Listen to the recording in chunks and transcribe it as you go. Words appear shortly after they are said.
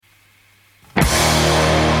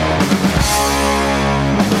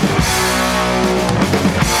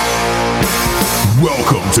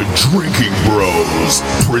to Drinking Bros,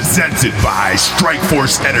 presented by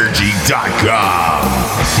StrikeForceEnergy.com.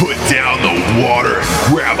 Put down the water and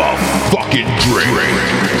grab a fucking drink.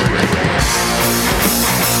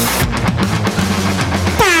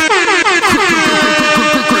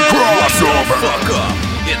 Fuck up.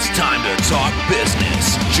 It's time to talk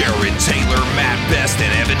business. Jared Taylor, Matt Best,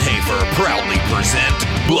 and Evan Hafer proudly present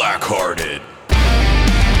Blackhearted.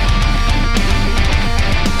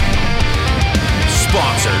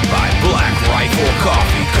 Sponsored by Black Rifle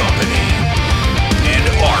Coffee Company and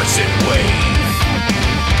Arson Wave.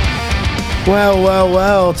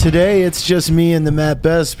 Well. Today it's just me and the Matt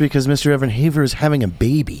Best because Mr. Evan Haver is having a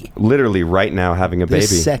baby. Literally right now having a baby.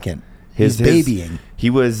 This second. He's babying. He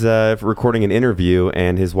was recording an interview,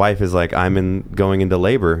 and his wife is like, going into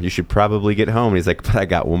labor. You should probably get home. And he's like, but I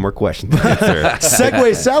got one more question to answer.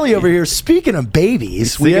 Segway Sally over here. Speaking of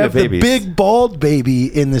babies, we have the big bald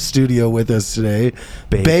baby in the studio with us today.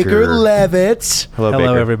 Baker Levitt. Hello,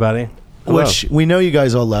 Baker. Everybody. Which we know you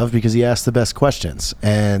guys all love because he asked the best questions.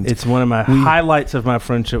 And it's one of my highlights of my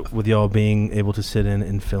friendship with y'all being able to sit in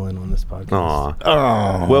and fill in on this podcast.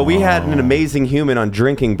 Aww. Well, we had an amazing human on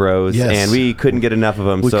Drinking Bros, and we couldn't get enough of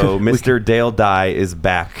him. Mr. Dale Dye is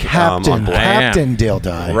back. Captain Dale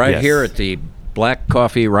Dye. Right here at the Black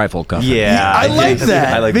Coffee Rifle Company. Yeah, I like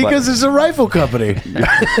that because it's a rifle company.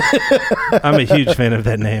 I'm a huge fan of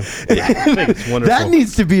that name. I think it's wonderful. That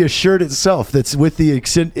needs to be a shirt itself. That's with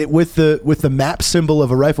the map symbol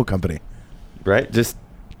of a rifle company. Right?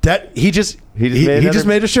 He just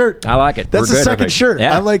made a shirt. I like it. That's the second shirt.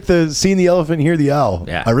 Yeah. I like the "Seen the Elephant, Hear the Owl."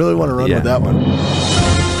 Yeah. I really want to run with that one.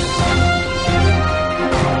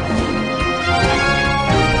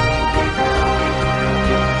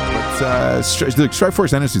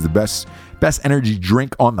 Strikeforce Energy is the best energy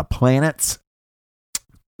drink on the planet.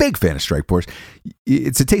 Big fan of Strikeforce.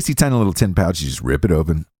 It's a tasty tiny little tin pouch. You just rip it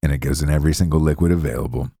open and it goes in every single liquid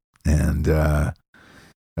available. And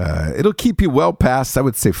it'll keep you well past, I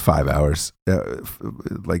would say, 5 hours.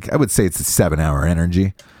 I would say it's a 7-hour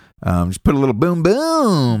energy. Just put a little boom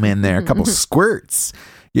boom in there, a couple squirts.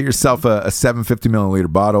 Get yourself a 750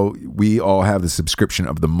 milliliter bottle. We all have the subscription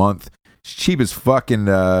of the month. It's cheap as fuck, and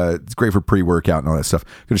it's great for pre-workout and all that stuff.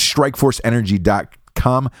 Go to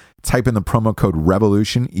StrikeForceEnergy.com. Type in the promo code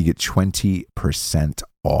REVOLUTION. You get 20%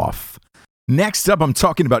 off. Next up, I'm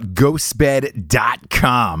talking about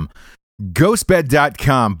GhostBed.com.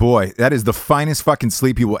 GhostBed.com, boy, that is the finest fucking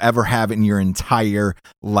sleep you will ever have in your entire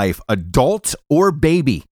life. Adult or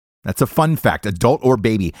baby. That's a fun fact. Adult or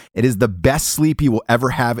baby. It is the best sleep you will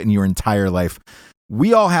ever have in your entire life.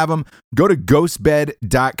 We all have them. Go to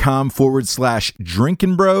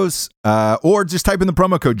ghostbed.com/Drinkin' Bros, or just type in the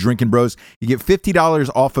promo code Drinkin' Bros. You get $50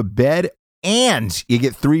 off a bed, and you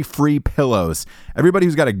get 3 free pillows. Everybody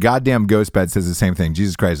who's got a goddamn ghost bed says the same thing.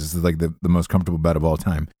 Jesus Christ, this is like the most comfortable bed of all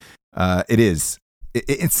time. It is.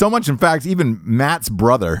 It's so much, in fact, even Matt's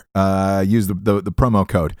brother used the promo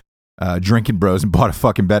code Drinkin' Bros and bought a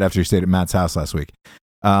fucking bed after he stayed at Matt's house last week.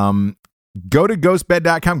 Go to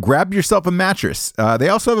ghostbed.com, grab yourself a mattress. They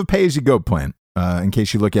also have a pay-as-you-go plan in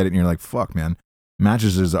case you look at it and you're like, fuck, man,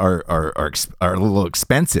 mattresses are a little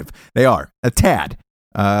expensive. They are, a tad.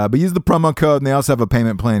 But use the promo code, and they also have a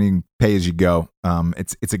payment plan. You can pay as you go.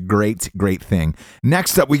 It's a great thing.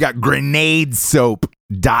 Next up, we got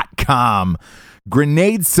GrenadeSoap.com.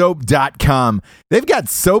 GrenadeSoap.com. They've got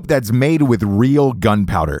soap that's made with real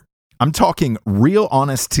gunpowder. I'm talking real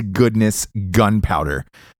honest to goodness gunpowder.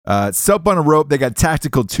 Soap on a rope. They got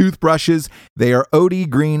tactical toothbrushes. They are OD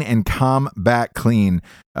green and combat clean.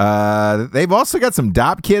 They've also got some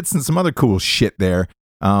DOP kits and some other cool shit there.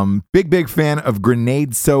 Big fan of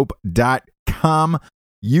GrenadeSoap.com.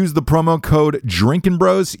 Use the promo code Drinkin'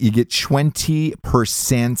 Bros. You get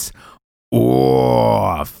 20%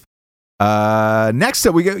 off. Next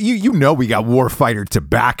up, we got we got Warfighter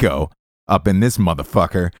Tobacco up in this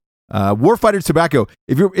motherfucker. Warfighter Tobacco.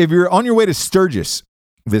 If you're on your way to Sturgis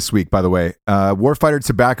this week, by the way, Warfighter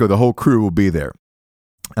Tobacco, the whole crew will be there,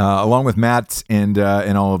 along with Matt and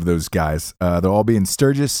all of those guys. They'll all be in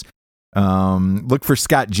Sturgis. Look for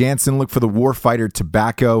Scott Jansen. Look for the Warfighter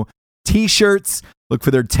Tobacco t-shirts. Look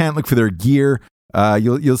for their tent. Look for their gear.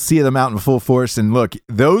 You'll see them out in full force. And look,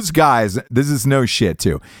 those guys, this is no shit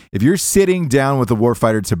too. If you're sitting down with the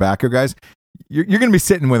Warfighter Tobacco guys, you're going to be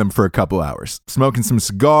sitting with them for a couple hours, smoking some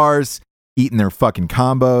cigars, eating their fucking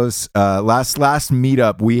combos. Last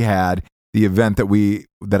meetup we had, the event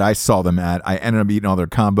that I saw them at, I ended up eating all their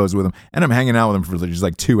combos with them, and I'm hanging out with them for just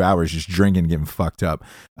like 2 hours, just drinking, getting fucked up.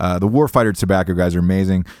 The Warfighter Tobacco guys are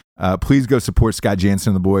amazing. Please go support Scott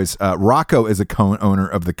Jansen and the boys. Rocco is a co-owner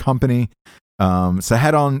of the company. So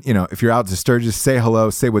head on, if you're out to Sturgis, say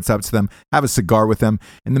hello, say what's up to them, have a cigar with them.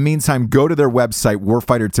 In the meantime, go to their website,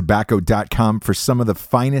 warfightertobacco.com, for some of the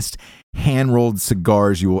finest hand-rolled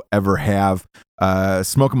cigars you will ever have.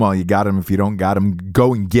 Smoke them while you got them. If you don't got them,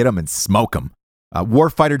 go and get them and smoke them.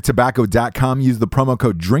 warfightertobacco.com. Use the promo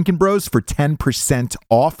code Drinkin' Bros for 10%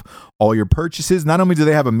 off all your purchases. Not only do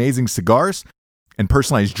they have amazing cigars and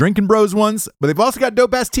personalized Drinkin' Bros ones, but they've also got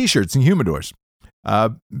dope-ass t-shirts and humidors.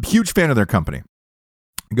 Huge fan of their company.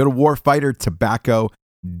 Go to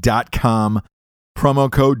warfightertobacco.com.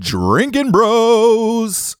 Promo code Drinkin'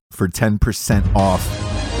 Bros for 10% off.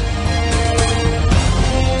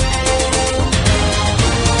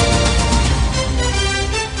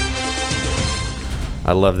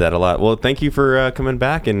 I love that a lot. Well, thank you for coming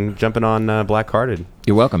back and jumping on Blackhearted.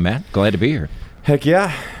 You're welcome, Matt. Glad to be here. Heck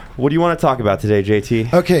yeah. What do you want to talk about today,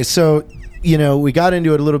 JT? Okay, so we got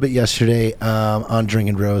into it a little bit yesterday on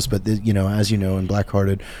Drinkin' Bros, but as you know, in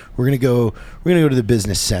Blackhearted, we're gonna go to the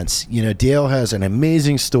business sense. Dale has an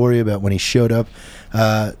amazing story about when he showed up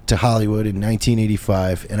to Hollywood in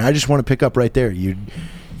 1985, and I just want to pick up right there.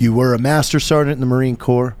 You were a master sergeant in the Marine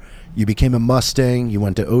Corps. You became a Mustang. You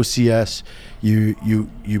went to OCS. You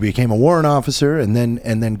became a warrant officer, and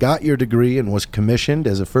then got your degree and was commissioned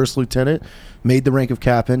as a first lieutenant, made the rank of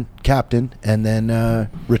captain, and then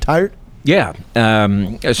retired. Yeah.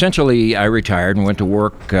 Essentially, I retired and went to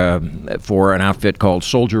work for an outfit called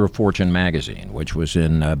Soldier of Fortune magazine, which was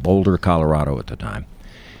in Boulder, Colorado at the time.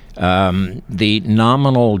 The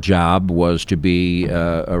nominal job was to be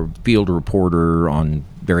a field reporter on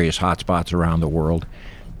various hotspots around the world.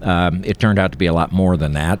 It turned out to be a lot more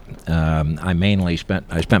than that.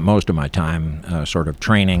 I spent most of my time sort of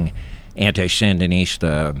training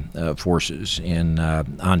anti-Sandinista forces in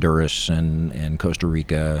Honduras and Costa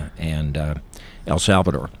Rica and El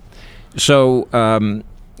Salvador. So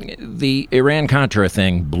the Iran-Contra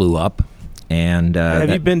thing blew up. And have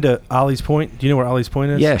you been to Ollie's Point? Do you know where Ollie's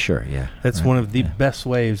Point is? Yeah, sure, yeah. That's one of the best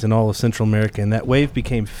waves in all of Central America, and that wave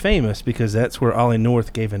became famous because that's where Ollie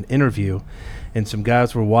North gave an interview, and some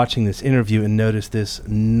guys were watching this interview and noticed this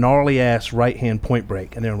gnarly-ass right-hand point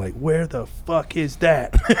break, and they were like, where the fuck is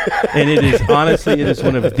that? And it is, honestly, it is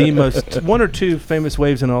one of the most, one or two famous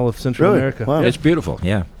waves in all of Central America. Wow. It's beautiful,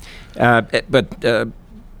 yeah. But to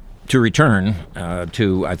return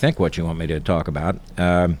to, I think, what you want me to talk about,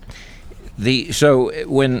 So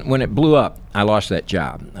when it blew up, I lost that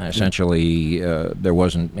job. Essentially, there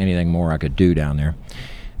wasn't anything more I could do down there.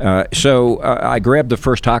 So I grabbed the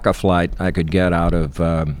first TACA flight I could get out of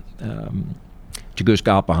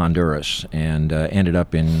Tegucigalpa, Honduras, and ended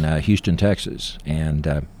up in Houston, Texas.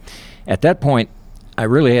 And at that point, I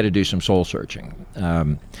really had to do some soul searching.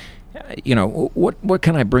 What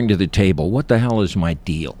can I bring to the table? What the hell is my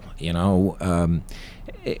deal?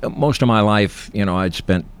 Most of my life, I'd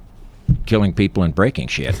spent killing people and breaking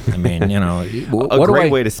shit. I mean, a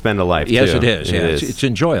great way to spend a life. Yes, too. it is. It's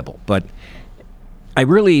enjoyable, but I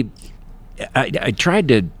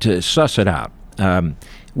tried to suss it out.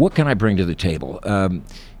 What can I bring to the table?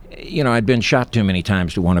 I'd been shot too many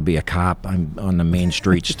times to want to be a cop. I'm on the main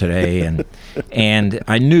streets today, and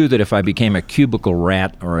I knew that if I became a cubicle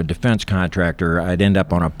rat or a defense contractor, I'd end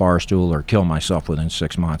up on a bar stool or kill myself within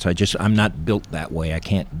 6 months. I'm not built that way. I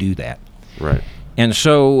can't do that. Right. And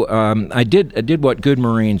so I did what good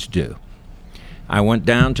Marines do. I went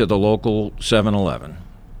down to the local 7-Eleven,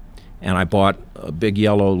 and I bought a big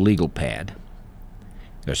yellow legal pad,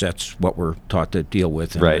 because that's what we're taught to deal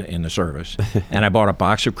with in the service. And I bought a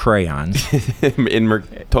box of crayons. in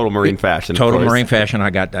total Marine fashion. Total Marine fashion. I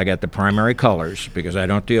got the primary colors, because I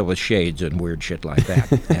don't deal with shades and weird shit like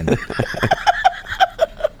that.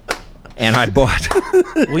 And I bought...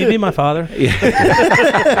 Will you be my father? Yeah.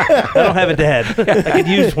 I don't have a dad. I could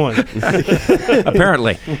use one.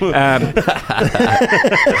 Apparently.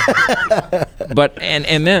 But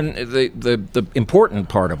then the important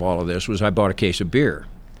part of all of this was I bought a case of beer.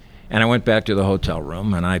 And I went back to the hotel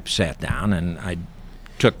room, and I sat down, and I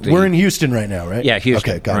took the... We're in Houston right now, right? Yeah,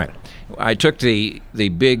 Houston. Okay, got it. I took the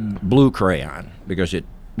big blue crayon, because it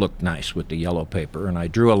looked nice with the yellow paper, and I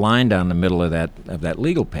drew a line down the middle of that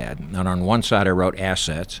legal pad. And on one side I wrote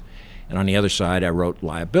assets, and on the other side I wrote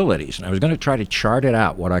liabilities. And I was going to try to chart it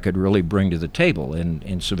out, what I could really bring to the table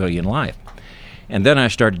in civilian life. And then I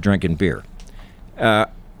started drinking beer.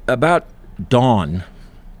 About dawn,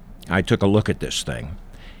 I took a look at this thing,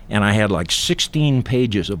 and I had like 16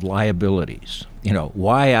 pages of liabilities.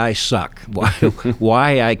 Why I suck,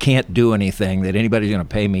 why I can't do anything that anybody's going to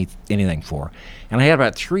pay me anything for. And I had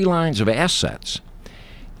about 3 lines of assets.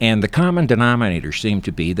 And the common denominator seemed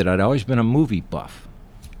to be that I'd always been a movie buff.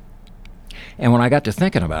 And when I got to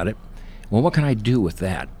thinking about it, well, what can I do with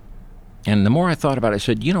that? And the more I thought about it, I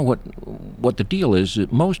said, you know what the deal is?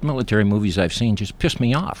 That most military movies I've seen just piss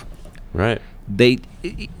me off. Right. They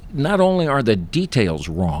not only are the details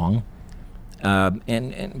wrong,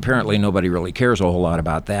 and apparently nobody really cares a whole lot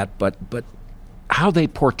about that, but how they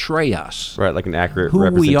portray us, Right, like an accurate who we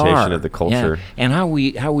representation are, of the culture. yeah, and how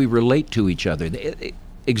we relate to each other.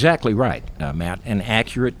 Exactly right, Matt. An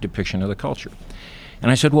accurate depiction of the culture.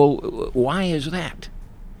 And I said, well, why is that?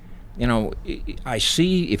 You know, I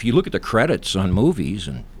see, if you look at the credits on movies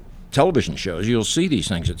and television shows, you'll see these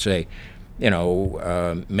things that say, you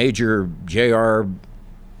know, Major J.R.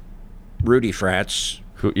 Rudy Fratz,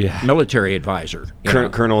 military advisor.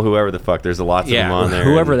 Colonel whoever the fuck, there's lots of them on there.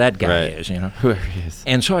 Whoever that guy is, you know. Whoever he is.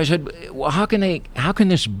 And so I said, well, how can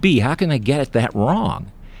this be? How can they get it that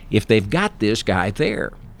wrong if they've got this guy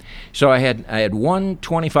there? So I had one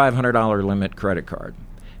 $2,500 limit credit card.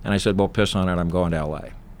 And I said, well, piss on it, I'm going to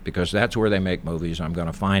L.A. because that's where they make movies. I'm going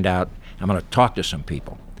to find out. I'm going to talk to some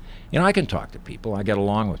people. You know, I can talk to people. I get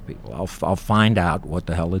along with people. I'll find out what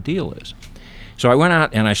the hell the deal is. So I went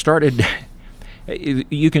out and I started.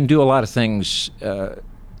 You can do a lot of things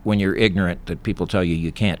when you're ignorant that people tell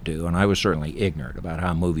you can't do, and I was certainly ignorant about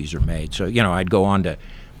how movies are made. So you know, I'd go on to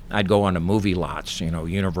movie lots, you know,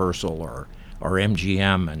 Universal or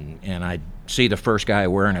MGM, and I'd see the first guy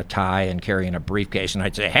wearing a tie and carrying a briefcase, and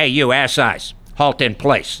I'd say, "Hey, you ass eyes, halt in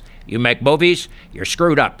place. You make movies, you're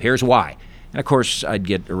screwed up. Here's why." And of course, I'd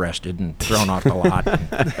get arrested and thrown off the lot.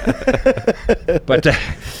 But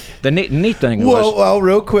the neat thing was... Well,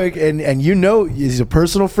 real quick, and you know he's a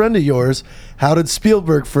personal friend of yours. How did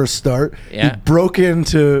Spielberg first start? Yeah. He broke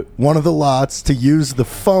into one of the lots to use the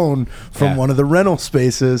phone from one of the rental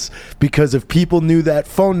spaces because if people knew that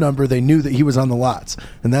phone number, they knew that he was on the lots.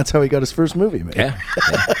 And that's how he got his first movie made. Yeah.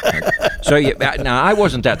 So now, I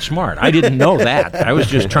wasn't that smart. I didn't know that. I was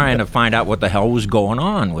just trying to find out what the hell was going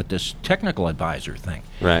on with this technical advisor thing.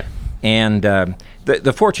 Right. And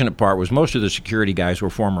the fortunate part was most of the security guys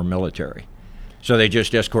were former military, so they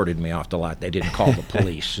just escorted me off the lot. They didn't call the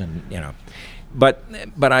police, and you know. But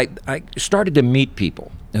I started to meet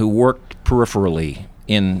people who worked peripherally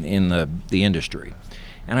in the industry,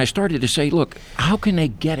 and I started to say, look, how can they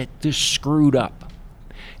get it this screwed up?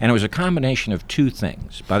 And it was a combination of two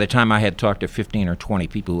things. By the time I had talked to 15 or 20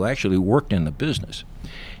 people who actually worked in the business,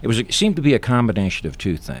 it seemed to be a combination of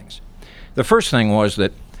two things. The first thing was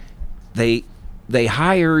that they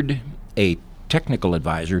hired a technical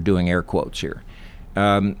advisor, doing air quotes here,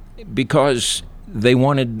 because they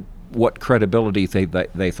wanted what credibility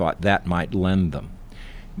they thought that might lend them.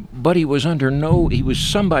 But he was he was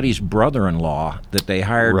somebody's brother-in-law that they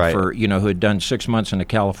hired for, you know, who had done 6 months in the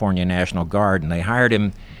California National Guard, and they hired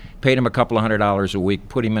him, paid him a couple of $100 a week,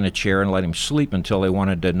 put him in a chair and let him sleep until they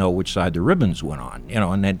wanted to know which side the ribbons went on, you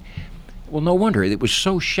know, and then, well, no wonder. It was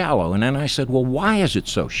so shallow. And then I said, well, why is it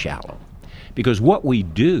so shallow? Because what we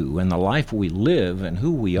do and the life we live and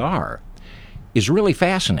who we are is really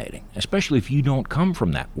fascinating, especially if you don't come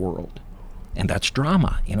from that world. And that's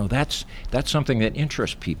drama. You know, that's something that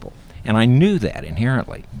interests people. And I knew that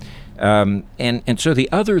inherently. And so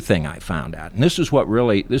the other thing I found out, and this is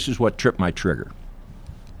what tripped my trigger.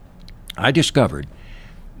 I discovered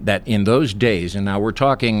that in those days, and now we're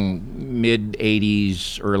talking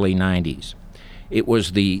mid-'80s, early '90s, it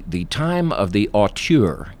was the time of the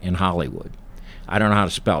auteur in Hollywood. I don't know how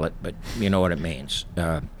to spell it, but you know what it means.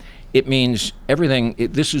 It means everything.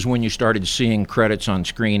 This is when you started seeing credits on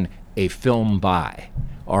screen, a film by,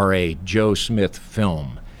 or a Joe Smith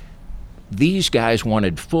film. These guys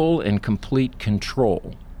wanted full and complete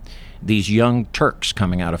control. These young Turks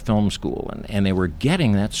coming out of film school, and they were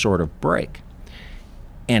getting that sort of break.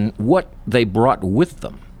 And what they brought with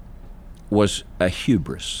them was a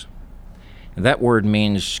hubris. And that word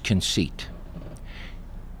means conceit.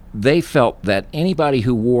 They felt that anybody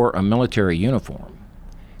who wore a military uniform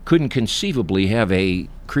couldn't conceivably have a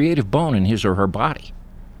creative bone in his or her body.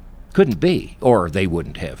 Couldn't be, or they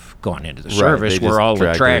wouldn't have gone into the service where all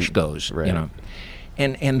the trash goes, you know.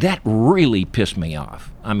 And that really pissed me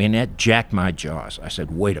off. I mean, that jacked my jaws. I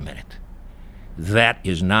said, wait a minute. That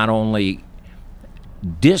is not only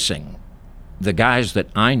dissing the guys that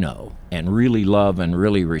I know and really love and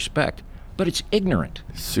really respect, but it's ignorant.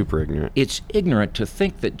 Super ignorant. It's ignorant to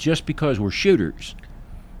think that just because we're shooters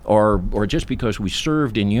or just because we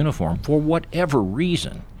served in uniform for whatever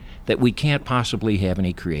reason, that we can't possibly have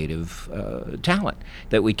any creative talent,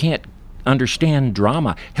 that we can't understand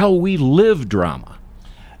drama. Hell, we live drama.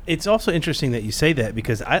 It's also interesting that you say that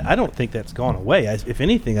because I don't think that's gone away. If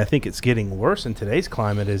anything, I think it's getting worse in today's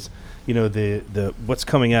climate. Is the what's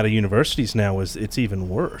coming out of universities now is it's even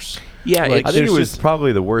worse. Yeah, Like, I think it there's was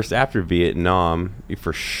probably the worst after Vietnam,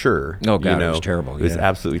 for sure. Oh, God, it was terrible. It was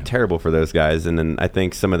absolutely terrible for those guys. And then I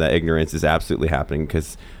think some of that ignorance is absolutely happening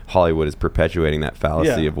because Hollywood is perpetuating that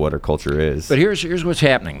fallacy of what our culture is. But here's what's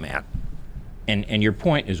happening, Matt, and your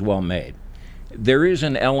point is well made. There is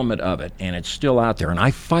an element of it, and it's still out there, and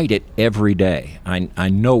I fight it every day. I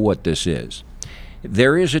know what this is.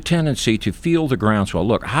 There is a tendency to feel the groundswell.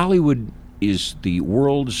 Look, Hollywood is the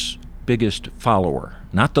world's biggest follower,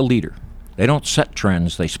 not the leader. They don't set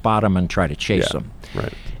trends. They spot them and try to chase them.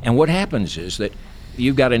 Right. And what happens is that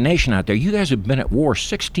you've got a nation out there. You guys have been at war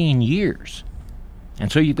 16 years.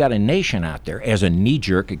 And so you've got a nation out there as a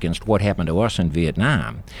knee-jerk against what happened to us in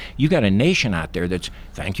Vietnam. You've got a nation out there that's,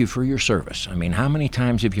 thank you for your service. I mean, how many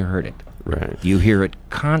times have you heard it? Right. You hear it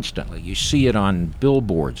constantly. You see it on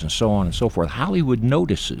billboards and so on and so forth. Hollywood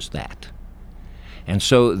notices that. And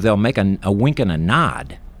so they'll make a wink and a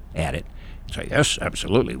nod at it. Say, yes,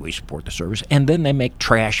 absolutely, we support the service. And then they make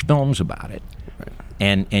trash films about it.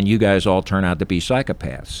 Right. And you guys all turn out to be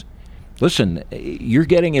psychopaths. Listen, you're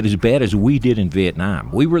getting it as bad as we did in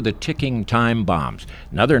Vietnam. We were the ticking time bombs.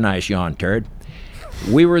 Another nice yawn, turd.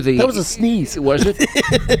 We were the... That was a sneeze. Was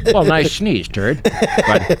it? Well, nice sneeze, turd.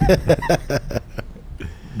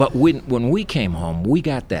 But when we came home, we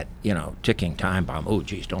got that, ticking time bomb. Oh,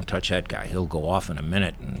 geez, don't touch that guy. He'll go off in a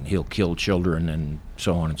minute, and he'll kill children, and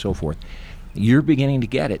so on and so forth. You're beginning to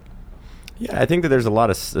get it. Yeah, I think that there's a lot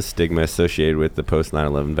of stigma associated with the post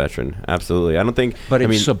 9/11 veteran. Absolutely, I don't think. But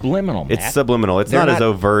it's subliminal. Matt. It's subliminal. It's not as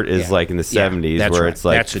overt as like in the 70s, where it's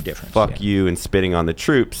like that's the difference. Fuck you and spitting on the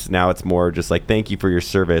troops. Now it's more just like thank you for your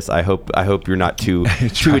service. I hope you're not too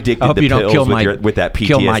addicted to pills with that PTSD.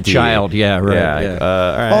 Kill my child. Yeah, right. Yeah.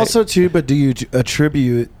 All right. Also, too, but do you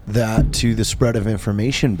attribute that to the spread of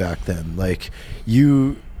information back then? Like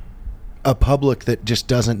a public that just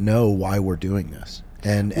doesn't know why we're doing this.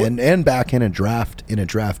 And back in a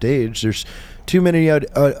draft age, there's too many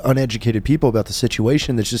uneducated people about the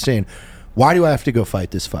situation that's just saying, why do I have to go fight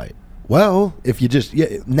this fight? Well, if you just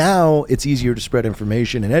now it's easier to spread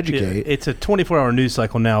information and educate. Yeah, it's a 24-hour news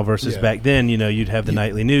cycle now versus back then. You'd have the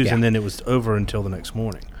nightly news and then it was over until the next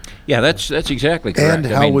morning. Yeah, that's exactly correct. And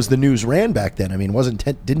how was the news ran back then? I mean,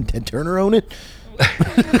 didn't Ted Turner own it?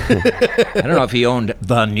 I don't know if he owned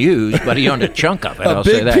the news, but he owned a chunk of it. I'll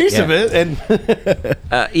say that. A big piece of it. And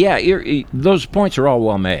those points are all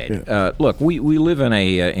well made. Look, we live in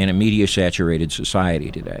a media-saturated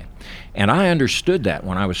society today, and I understood that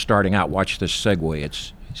when I was starting out. Watch this segue;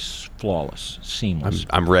 it's flawless, seamless.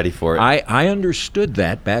 I'm ready for it. I understood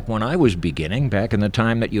that back when I was beginning, back in the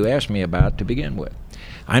time that you asked me about to begin with.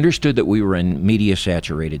 I understood that we were in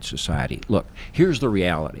media-saturated society. Look, here's the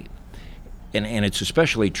reality. And it's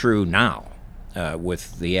especially true now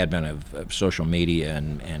with the advent of social media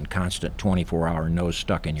and constant 24-hour nose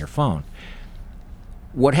stuck in your phone.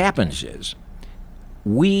 What happens is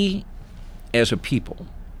we, as a people,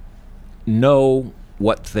 know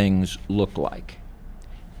what things look like,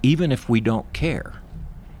 even if we don't care,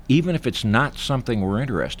 even if it's not something we're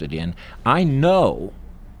interested in. I know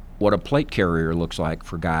what a plate carrier looks like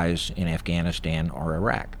for guys in Afghanistan or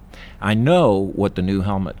Iraq. I know what the new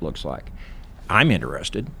helmet looks like. I'm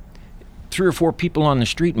interested. 3 or 4 people on the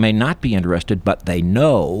street may not be interested, but they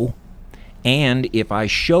know. And if I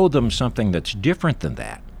show them something that's different than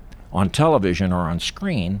that on television or on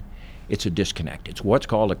screen, it's a disconnect. It's what's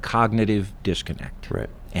called a cognitive disconnect. Right.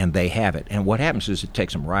 And they have it. And what happens is it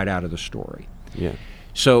takes them right out of the story. Yeah.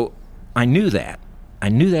 So I knew that. I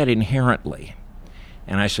knew that inherently.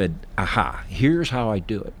 And I said, aha, here's how I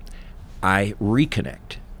do it. I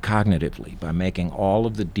reconnect cognitively by making all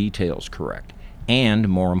of the details correct. And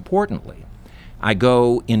more importantly, I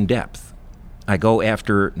go in depth. I go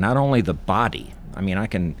after not only the body. I mean, I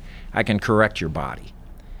can correct your body.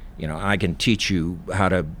 I can teach you how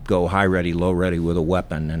to go high ready, low ready with a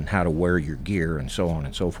weapon and how to wear your gear and so on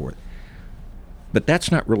and so forth. But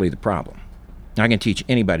that's not really the problem. I can teach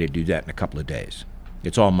anybody to do that in a couple of days.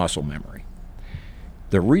 It's all muscle memory.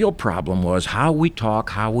 The real problem was how we talk,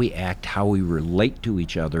 how we act, how we relate to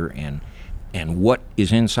each other, and what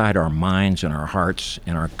is inside our minds and our hearts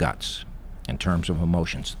and our guts in terms of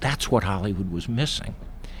emotions. That's what Hollywood was missing.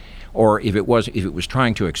 Or if it was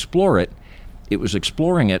trying to explore it, it was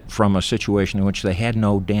exploring it from a situation in which they had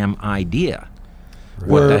no damn idea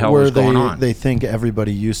what the hell was going on. They think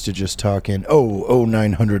everybody used to just talk in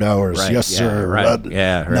 900 hours. Right, Yes, sir.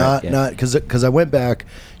 Right. Not because I went back.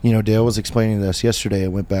 Dale was explaining this yesterday. I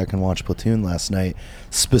went back and watched Platoon last night,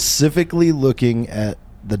 specifically looking at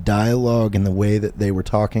the dialogue and the way that they were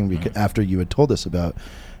talking after you had told us about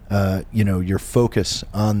your focus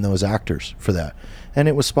on those actors for that, and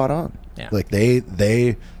it was spot on. Yeah. Like they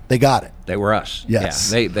got it. They were us.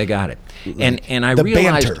 Yes. Yeah, they got it. And I the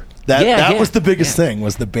realized banter. That was the biggest thing,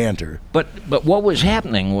 was the banter. But what was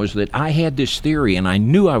happening was that I had this theory, and I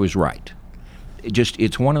knew I was right.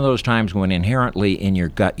 It's one of those times when inherently in your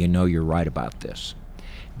gut you know you're right about this.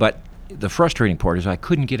 But the frustrating part is I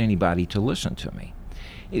couldn't get anybody to listen to me.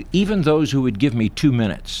 Even those who would give me 2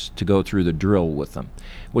 minutes to go through the drill with them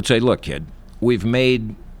would say, look, kid, we've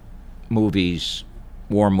made movies,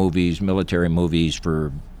 war movies, military movies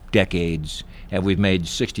for decades, and we've made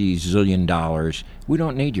 $60 zillion. We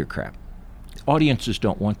don't need your crap. Audiences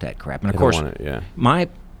don't want that crap. And of course, want it, yeah.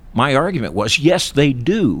 my argument was, yes, they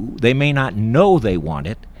do. They may not know they want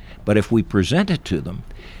it, but if we present it to them,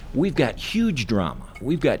 we've got huge drama.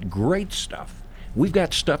 We've got great stuff. We've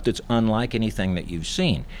got stuff that's unlike anything that you've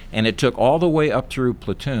seen. And it took all the way up through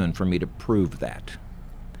Platoon for me to prove that.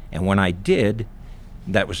 And when I did,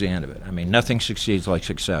 that was the end of it. I mean, nothing succeeds like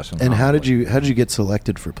success. And how did you get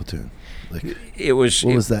selected for Platoon? Like, what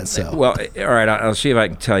was that sell? Well, all right, I'll see if I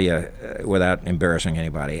can tell you without embarrassing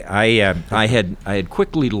anybody. I had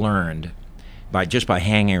quickly learned by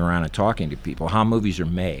hanging around and talking to people how movies are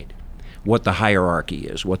made, what the hierarchy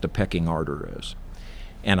is, what the pecking order is.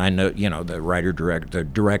 And I know, the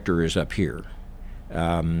director is up here.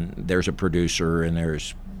 There's a producer, and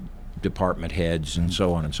there's department heads, and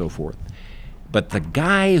so on and so forth. But the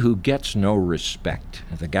guy who gets no respect,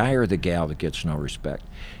 the guy or the gal that gets no respect,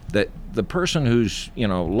 the person who's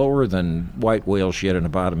lower than white whale shit in the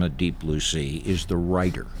bottom of the deep blue sea is the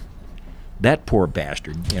writer. That poor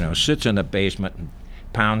bastard, sits in the basement and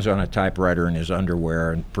pounds on a typewriter in his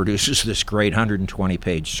underwear and produces this great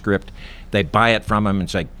 120-page script. They buy it from him and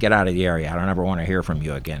say, "Get out of the area. I don't ever want to hear from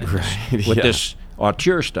you again." This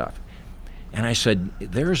auteur stuff. And I said,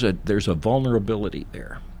 there's a vulnerability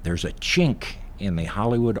there. There's a chink in the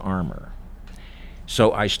Hollywood armor.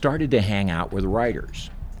 So I started to hang out with writers,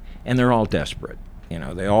 and they're all desperate.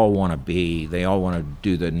 They all want to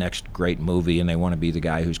do the next great movie, and they want to be the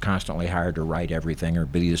guy who's constantly hired to write everything or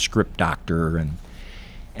be the script doctor.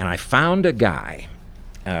 And I found a guy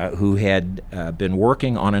who had been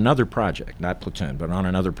working on another project, not Platoon, but on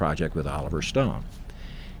another project with Oliver Stone.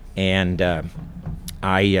 And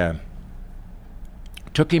I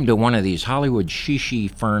took him to one of these Hollywood shishi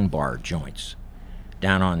fern bar joints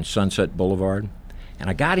down on Sunset Boulevard, and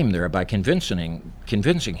I got him there by convincing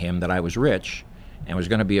him that I was rich and was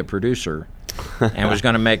going to be a producer and was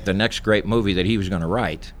going to make the next great movie that he was going to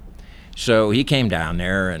write. So he came down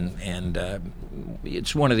there, and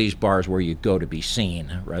it's one of these bars where you go to be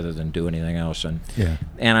seen rather than do anything else. And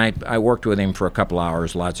I worked with him for a couple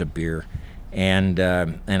hours, lots of beer, and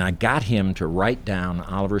I got him to write down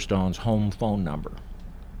Oliver Stone's home phone number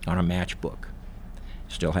on a matchbook.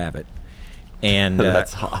 Still have it. And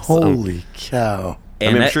that's awesome. Holy cow.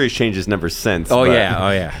 I'm sure he's changed his number since. Oh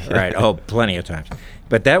yeah, right. Oh, plenty of times.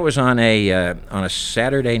 But that was on a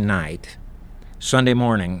Saturday night. Sunday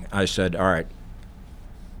morning, I said, all right,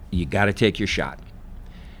 you got to take your shot.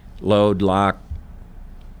 Load, lock,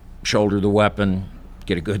 shoulder the weapon,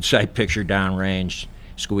 get a good sight picture downrange,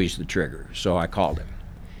 squeeze the trigger. So I called him.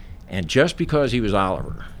 And just because he was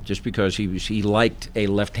Oliver, just because he liked a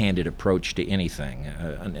left-handed approach to anything,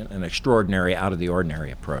 an extraordinary, out-of-the-ordinary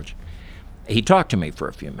approach, he talked to me for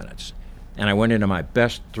a few minutes. And I went into my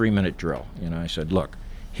best 3-minute drill. I said, look,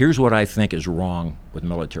 here's what I think is wrong with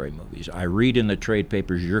military movies. I read in the trade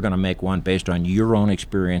papers you're going to make one based on your own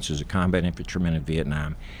experience as a combat infantryman in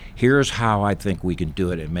Vietnam. Here's how I think we can do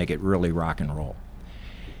it and make it really rock and roll.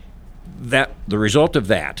 The result of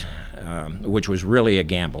that, which was really a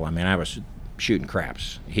gamble. I mean, I was shooting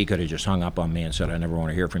craps. He could have just hung up on me and said, I never want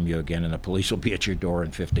to hear from you again, and the police will be at your door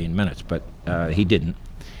in 15 minutes. But he didn't.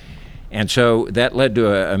 And so that led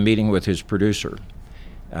to a meeting with his producer.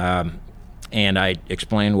 And I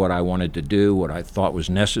explained what I wanted to do, what I thought was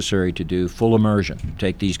necessary to do, full immersion.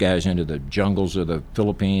 Take these guys into the jungles of the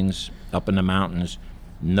Philippines, up in the mountains,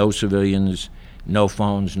 no civilians, no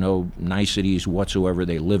phones, no niceties whatsoever.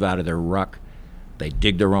 They live out of their ruck. They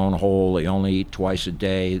dig their own hole. They only eat twice a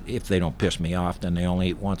day. If they don't piss me off, then they only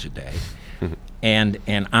eat once a day. And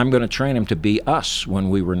I'm going to train them to be us when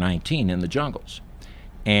we were 19 in the jungles.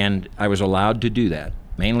 And I was allowed to do that,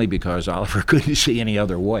 mainly because Oliver couldn't see any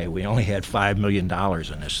other way. We only had $5 million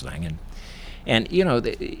in this thing. And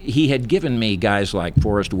he had given me guys like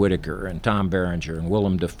Forrest Whitaker and Tom Berenger and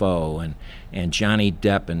Willem Dafoe and Johnny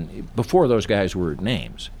Depp, and before those guys were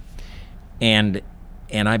names. And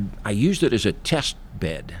I used it as a test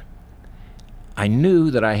bed. I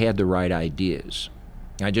knew that I had the right ideas.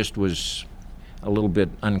 I just was a little bit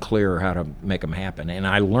unclear how to make them happen. And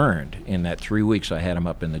I learned in that 3 weeks I had them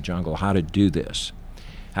up in the jungle how to do this,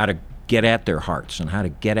 how to get at their hearts and how to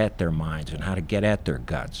get at their minds and how to get at their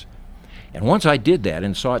guts. And once I did that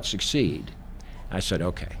and saw it succeed, I said,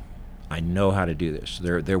 okay, I know how to do this.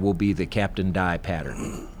 There will be the Captain Die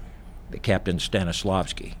pattern, the Captain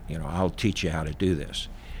Stanislavski. I'll teach you how to do this.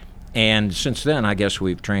 And since then, I guess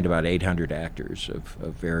we've trained about 800 actors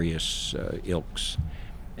of various ilks.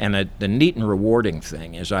 And the neat and rewarding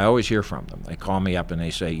thing is I always hear from them. They call me up and they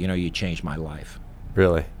say, you changed my life.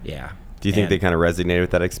 Really? Yeah. Do you think they kind of resonated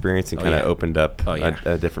with that experience and kind of opened up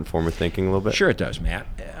a different form of thinking a little bit? Sure it does, Matt.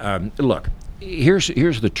 Look, here's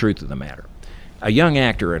the truth of the matter. A young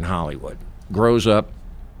actor in Hollywood grows up,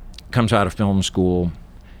 comes out of film school,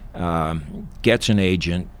 gets an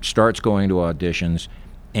agent, starts going to auditions,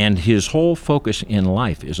 and his whole focus in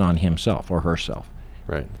life is on himself or herself.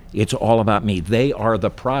 Right. It's all about me. They are the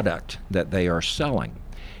product that they are selling.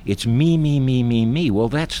 It's me, me, me, me, me. Well,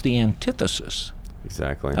 that's the antithesis.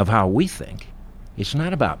 Exactly. Of how we think. It's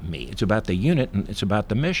not about me. It's about the unit, and it's about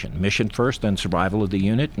the mission. Mission first, then survival of the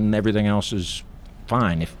unit, and everything else is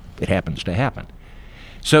fine if it happens to happen.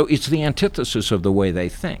 So it's the antithesis of the way they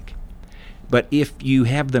think. But if you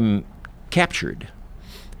have them captured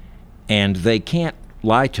and they can't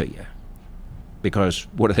lie to you, because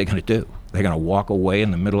what are they going to do? They're going to walk away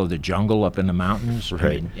in the middle of the jungle up in the mountains,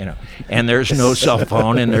 right? And there's no cell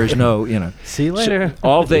phone, and there's no, See you later.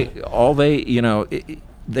 So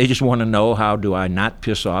they just want to know, how do I not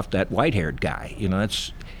piss off that white-haired guy?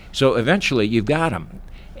 So eventually you've got them,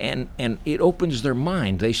 and it opens their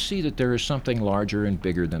mind. They see that there is something larger and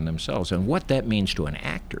bigger than themselves, and what that means to an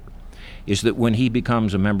actor is that when he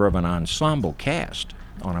becomes a member of an ensemble cast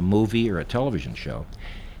on a movie or a television show,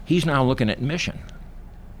 he's now looking at mission.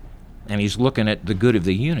 And he's looking at the good of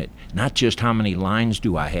the unit, not just how many lines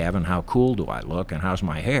do I have and how cool do I look and how's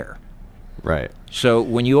my hair. Right. So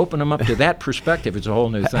when you open them up to that perspective, it's a whole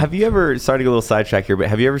new thing. Have you ever, sorry to get a little sidetrack here, but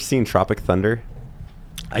have you ever seen Tropic Thunder?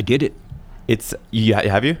 I did it.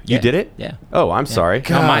 Have you? Yeah. You did it? Yeah. Oh, I'm sorry.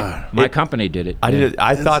 No, my company did it.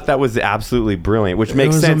 I thought that was absolutely brilliant, which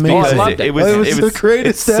makes sense amazing. because I loved it. it was the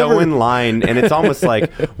greatest it's so ever. in line, and it's almost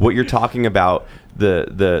like what you're talking about.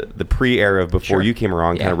 The pre-era of before Sure. you came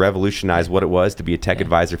around kind Yeah. of revolutionized what it was to be a tech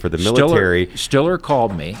advisor for the military. Stiller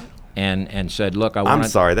called me and said, "Look, I'm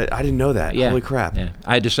sorry that I didn't know that. Yeah, Holy crap!" Yeah.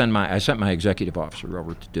 I had to sent my executive officer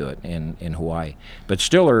over to do it in Hawaii. But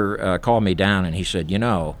Stiller called me down and he said,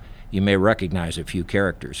 you may recognize a few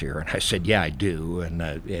characters here. And I said, yeah, I do. And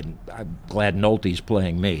I'm glad Nolte's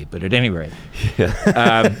playing me. But at any rate,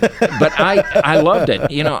 but I loved it.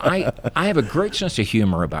 I have a great sense of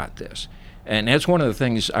humor about this. And that's one of the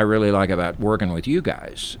things I really like about working with you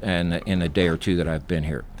guys and in the day or two that I've been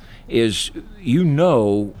here is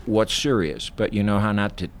what's serious, but you know how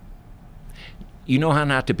not to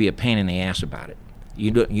be a pain in the ass about it.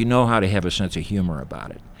 You know how to have a sense of humor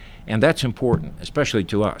about it. And that's important, especially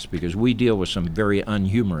to us, because we deal with some very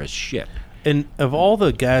unhumorous shit. And of all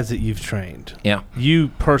the guys that you've trained, Yeah. you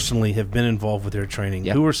personally have been involved with their training.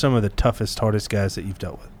 Yeah. Who are some of the toughest, hardest guys that you've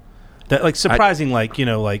dealt with? That surprising,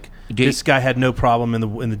 this guy had no problem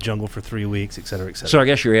in the jungle for 3 weeks, et cetera, et cetera. So I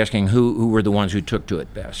guess you're asking who were the ones who took to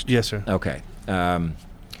it best? Yes, sir. Okay. Tom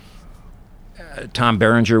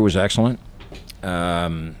Berenger was excellent.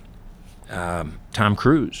 Tom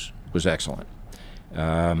Cruise was excellent.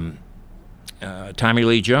 Tommy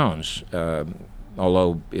Lee Jones,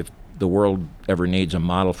 although if the world ever needs a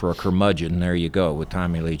model for a curmudgeon, there you go with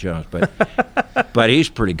Tommy Lee Jones. But he's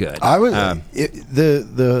pretty good. I was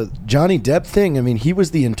the Johnny Depp thing. I mean, he was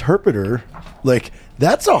the interpreter. Like,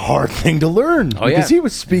 that's a hard thing to learn because he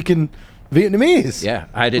was speaking Vietnamese. Yeah,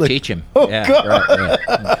 I had to teach him. Oh, yeah, God. Right,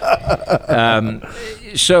 yeah.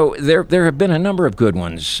 So there have been a number of good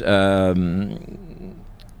ones. There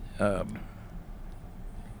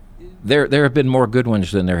have been more good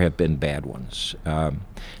ones than there have been bad ones.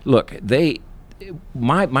 Look,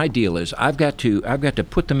 my deal is I've got to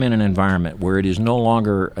put them in an environment where it is no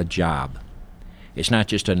longer a job. It's not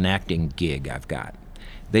just an acting gig I've got.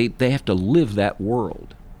 They have to live that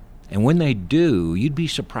world, and when they do, you'd be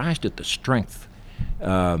surprised at the strength.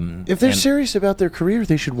 If they're serious about their career,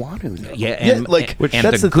 they should want to. Though. Yeah, and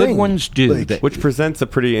that's the good thing. ones do. Which presents a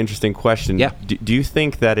pretty interesting question. Yeah. Do you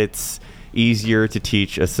think that it's easier to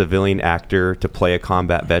teach a civilian actor to play a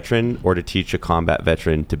combat veteran or to teach a combat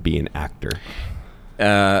veteran to be an actor?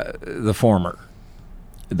 The former.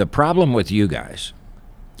 The problem with you guys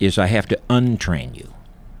is I have to untrain you.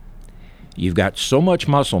 You've got so much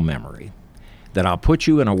muscle memory that I'll put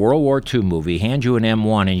you in a World War II movie, hand you an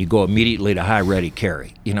M1, and you go immediately to high ready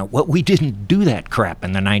carry. Well, we didn't do that crap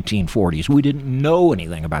in the 1940s. We didn't know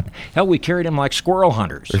anything about that. Hell, we carried them like squirrel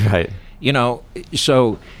hunters. Right.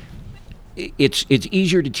 So it's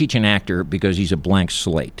easier to teach an actor because he's a blank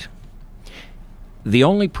slate. The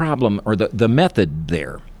only problem, or the method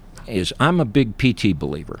there, is I'm a big PT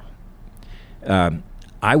believer.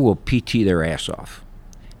 I will PT their ass off.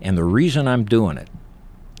 And the reason I'm doing it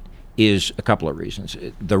is a couple of reasons.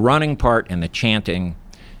 The running part and the chanting,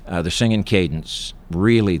 the singing cadence,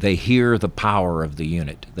 really, they hear the power of the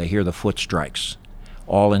unit. They hear the foot strikes,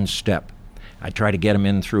 all in step. I try to get them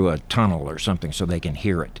in through a tunnel or something so they can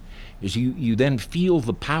hear it. Is you then feel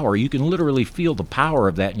the power. You can literally feel the power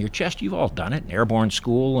of that in your chest. You've all done it in airborne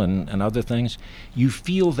school and other things. You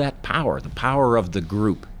feel that power, the power of the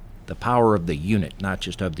group, the power of the unit, not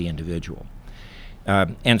just of the individual.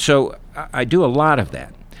 And so I do a lot of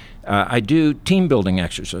that. I do team building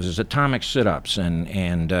exercises, atomic sit-ups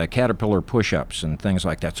and caterpillar push-ups and things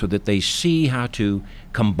like that, so that they see how to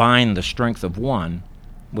combine the strength of one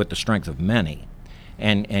with the strength of many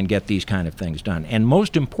and get these kind of things done. And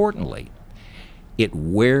most importantly, it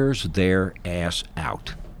wears their ass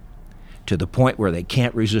out to the point where they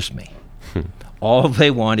can't resist me. All they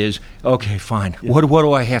want is, okay, fine, what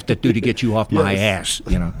do I have to do to get you off my ass?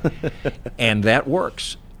 And that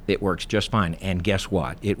works. It works just fine. And guess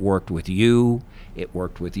what? It worked with you. It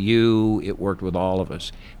worked with you. It worked with all of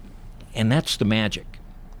us. And that's the magic.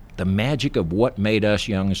 The magic of what made us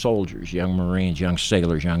young soldiers, young Marines, young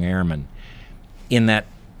sailors, young airmen, in that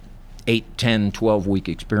 8, 10, 12-week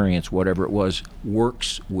experience, whatever it was,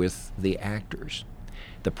 works with the actors.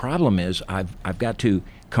 The problem is I've got to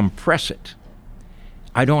compress it.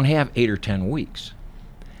 I don't have 8 or 10 weeks.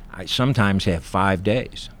 I sometimes have 5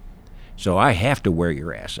 days. So I have to wear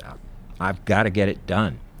your ass out. I've got to get it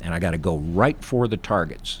done, and I got to go right for the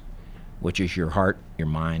targets, which is your heart, your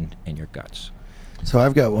mind, and your guts. So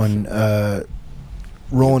I've got one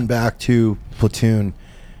rolling back to Platoon.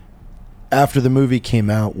 After the movie came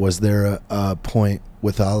out, was there a point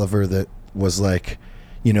with Oliver that was like,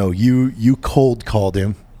 you cold called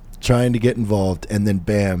him, trying to get involved, and then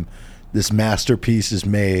bam, this masterpiece is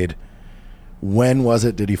made? When was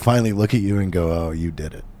it? Did he finally look at you and go, "Oh, you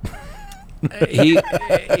did it"?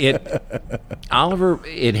 Oliver,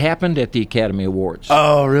 it happened at the Academy Awards.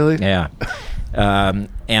 Oh, really? Yeah.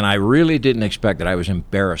 And I really didn't expect it. I was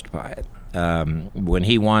embarrassed by it. When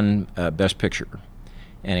he won Best Picture,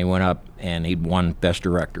 and he went up and he'd won Best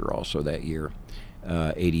Director also that year,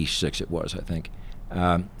 86 it was, I think.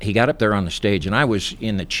 He got up there on the stage, and I was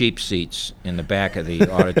in the cheap seats in the back of the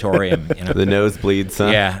auditorium. The nosebleeds, huh?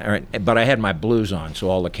 Yeah, but I had my blues on, so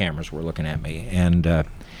all the cameras were looking at me.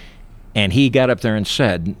 And he got up there and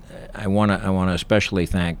said, I want to especially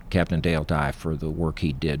thank Captain Dale Dye for the work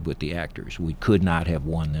he did with the actors. We could not have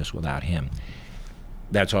won this without him.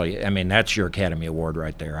 That's all. That's your Academy Award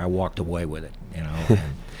right there. I walked away with it,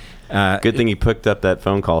 Good thing he picked up that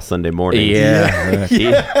phone call Sunday morning. Yeah.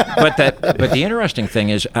 But the interesting thing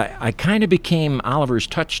is, I kind of became Oliver's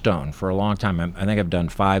touchstone for a long time. I think I've done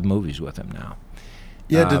 5 movies with him now.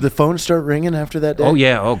 Yeah, did the phone start ringing after that day? Oh,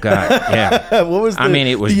 yeah. Oh, God. Yeah. What was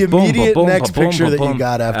it was the boom, immediate boom, next boom, picture boom, that boom. you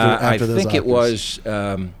got after those I think offers? it was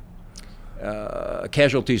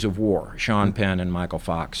Casualties of War, Sean Penn and Michael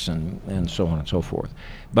Fox and so on and so forth.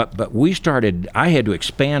 But we started, I had to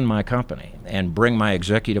expand my company and bring my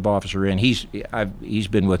executive officer in. He's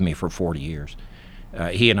been with me for 40 years.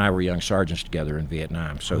 He and I were young sergeants together in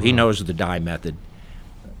Vietnam, so he knows the Dye method.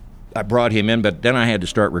 I brought him in, but then I had to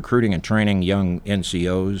start recruiting and training young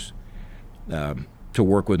NCOs to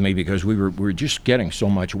work with me because we were just getting so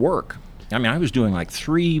much work. I was doing like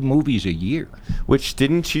 3 movies a year. Which,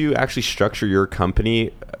 didn't you actually structure your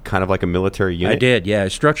company kind of like a military unit? I did, yeah.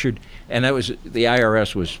 Structured, and that was, the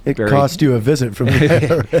IRS was It cost you a visit from the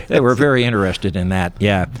IRS. They were very interested in that,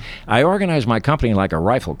 yeah. I organized my company like a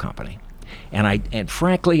rifle company, and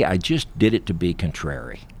frankly, I just did it to be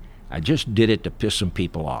contrary. I just did it to piss some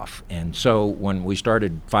people off. And so when we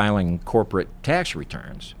started filing corporate tax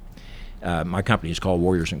returns, my company is called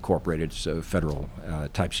Warriors Incorporated. It's a federal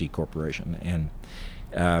Type C corporation.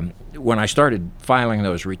 And when I started filing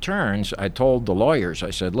those returns, I told the lawyers,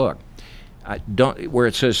 I said, look, where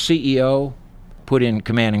it says CEO, put in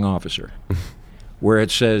commanding officer. Where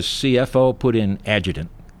it says CFO, put in adjutant.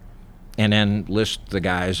 And then list the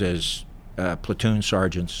guys as platoon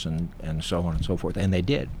sergeants and so on and so forth. And they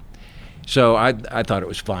did. So I thought it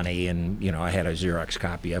was funny, and I had a Xerox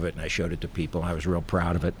copy of it, and I showed it to people. I was real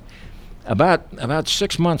proud of it. About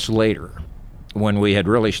 6 months later, when we had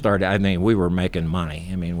really started, I mean, we were making money.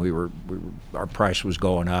 I mean, our price was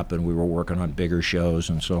going up, and we were working on bigger shows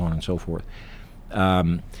and so on and so forth.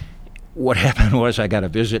 What happened was I got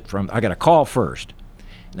a call first,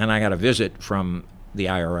 and then I got a visit from the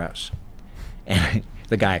IRS. And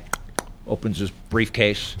the guy opens his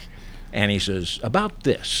briefcase, and he says, about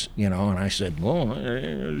this, and I said, well,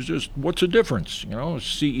 it's just, what's the difference?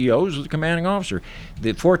 CEO is the commanding officer.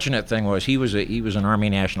 The fortunate thing was he was an Army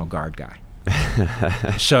National Guard guy.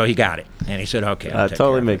 So he got it, and he said, okay, I'll take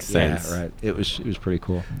totally care of makes it. sense. Yeah, right. It was pretty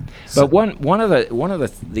cool. But one of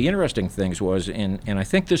the interesting things was, and I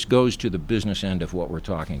think this goes to the business end of what we're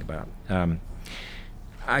talking about,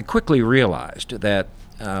 I quickly realized that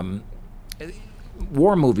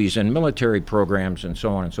war movies and military programs and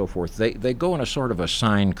so on and so forth, they go in a sort of a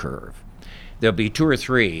sine curve. There'll be 2 or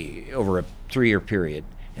 3 over a 3-year period,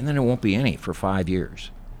 and then there won't be any for 5 years.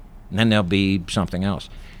 And then there'll be something else.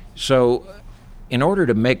 So in order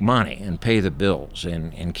to make money and pay the bills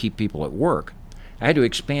and keep people at work, I had to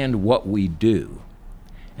expand what we do.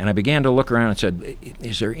 And I began to look around and said,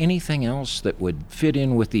 is there anything else that would fit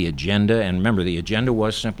in with the agenda? And remember, the agenda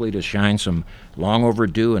was simply to shine some long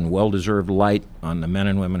overdue and well-deserved light on the men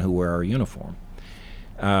and women who wear our uniform.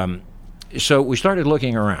 So we started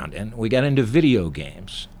looking around, and we got into video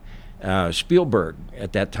games. Spielberg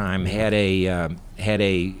at that time had a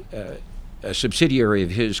subsidiary of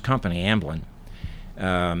his company, Amblin,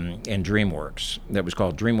 and DreamWorks, that was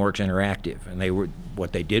called DreamWorks Interactive, and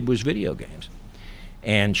what they did was video games.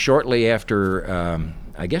 And shortly after,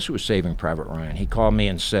 I guess it was Saving Private Ryan, he called me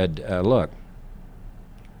and said, look,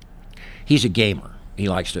 he's a gamer. He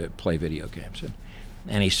likes to play video games.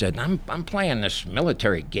 And he said, I'm playing this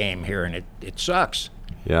military game here, and it sucks.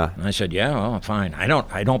 Yeah. And I said, yeah, well, fine. I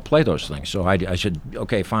don't play those things. So I said,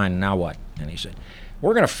 okay, fine, now what? And he said,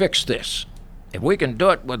 we're going to fix this. If we can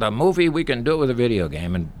do it with a movie, we can do it with a video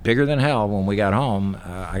game. And bigger than hell, when we got home,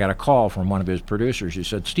 I got a call from one of his producers. He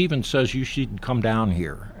said, Steven says you should come down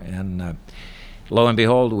here. And lo and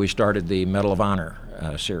behold, we started the Medal of Honor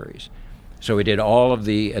series. So we did all of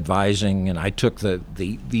the advising, and I took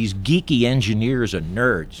these geeky engineers and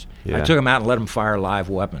nerds. Yeah. I took them out and let them fire live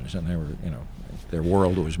weapons, and they were, their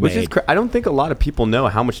world was made. I don't think a lot of people know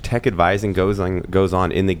how much tech advising goes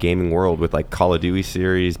on in the gaming world with like Call of Duty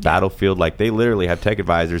series, Battlefield. Like they literally have tech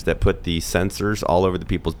advisors that put the sensors all over the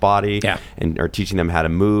people's body and are teaching them how to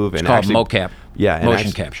move. It's and called actually, mocap. Yeah,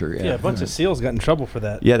 motion capture. Yeah, a bunch of SEALs got in trouble for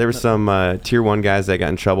that. Yeah, there were some Tier 1 guys that got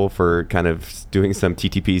in trouble for kind of doing some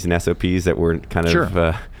TTPs and SOPs that were kind of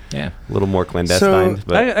a little more clandestine. So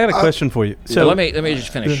but I got a question for you. So let me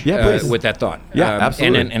just finish with that thought. Yeah,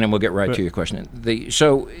 absolutely. And then we'll get right to your question.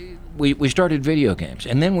 So we started video games,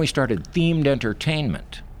 and then we started themed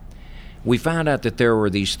entertainment. We found out that there were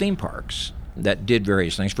these theme parks that did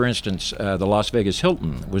various things. For instance, the Las Vegas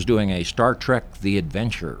Hilton was doing a Star Trek The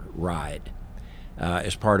Adventure ride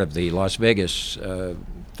as part of the Las Vegas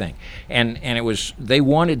thing. And it was, they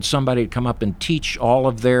wanted somebody to come up and teach all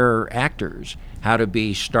of their actors how to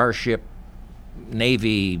be Starship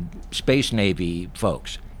Navy, Space Navy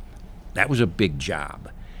folks. That was a big job.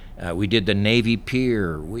 We did the Navy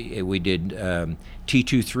Pier. We did T2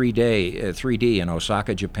 3D in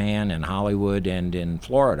Osaka, Japan, and Hollywood, and in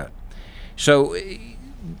Florida. So,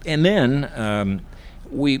 and then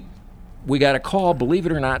we got a call, believe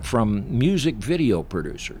it or not, from music video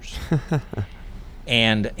producers.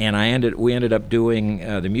 And we ended up doing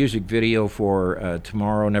the music video for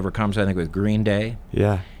Tomorrow Never Comes, I think, with Green Day.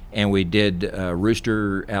 Yeah. And we did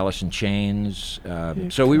Rooster, Alice in Chains.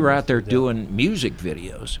 So we were out there doing music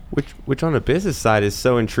videos. Which on the business side is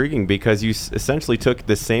so intriguing because you essentially took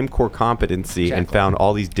the same core competency and found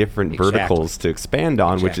all these different verticals to expand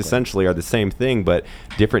on, which essentially are the same thing, but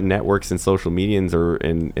different networks and social medias or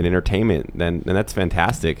in entertainment. And that's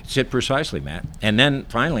fantastic. That's it precisely, Matt. And then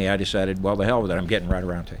finally I decided, well, the hell with it. I'm getting right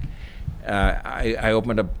around to it. I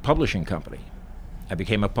opened a publishing company. I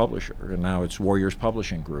became a publisher, and now it's Warriors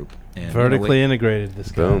Publishing Group. And vertically integrated, this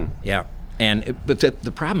guy. Boom. Yeah. But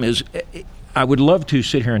the problem is, I would love to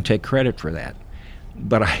sit here and take credit for that,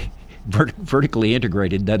 but vertically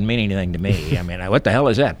integrated doesn't mean anything to me. I mean, what the hell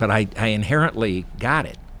is that? But I inherently got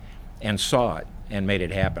it and saw it and made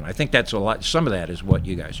it happen. I think that's a lot. Some of that is what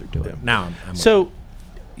you guys are doing. Yeah. Now I'm so,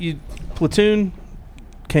 Platoon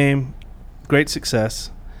came, great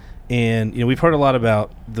success. And we've heard a lot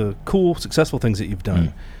about the cool, successful things that you've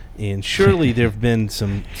done, and surely there have been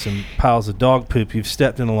some piles of dog poop you've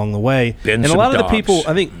stepped in along the way. And a lot of the people,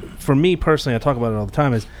 I think, for me personally, I talk about it all the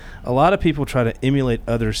time, is a lot of people try to emulate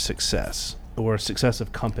others' success. or success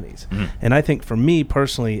of companies. And I think for me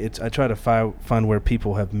personally, I try to find where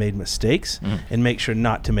people have made mistakes and make sure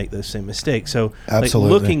not to make those same mistakes. So like,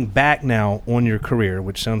 looking back now on your career,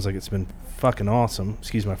 which sounds like it's been fucking awesome,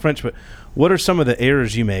 excuse my French, but what are some of the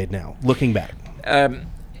errors you made now, looking back?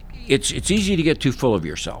 It's easy to get too full of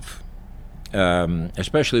yourself,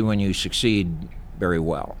 especially when you succeed very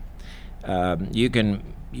well. You can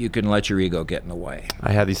let your ego get in the way.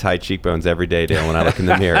 I have these high cheekbones every day, Dale, when I look in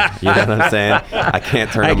the mirror. You know what I'm saying? I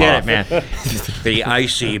can't turn them off. I get it, man. The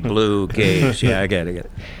icy blue gaze. Yeah, I get it.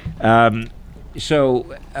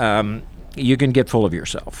 So you can get full of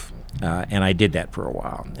yourself. And I did that for a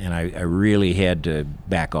while. And I really had to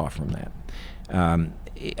back off from that.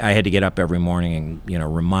 I had to get up every morning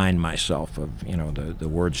and, remind myself of, the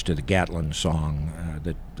words to the Gatlin song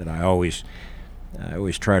that I always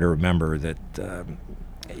try to remember that,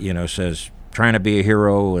 says, trying to be a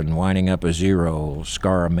hero and winding up a zero will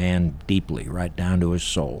scar a man deeply, right down to his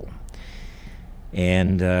soul.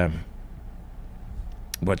 And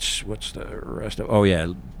what's the rest of? Oh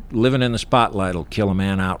yeah, living in the spotlight will kill a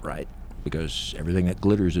man outright because everything that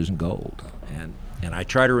glitters isn't gold. And I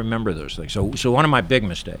try to remember those things. So one of my big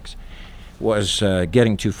mistakes was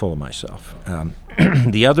getting too full of myself.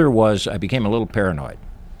 The other was I became a little paranoid.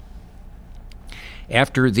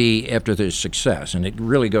 After the success, and it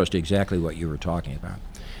really goes to exactly what you were talking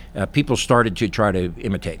about, people started to try to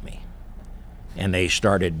imitate me. And they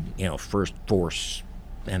started, first force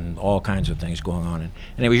and all kinds of things going on.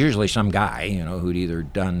 And it was usually some guy, who'd either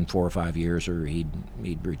done 4 or 5 years or he'd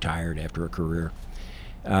retired after a career.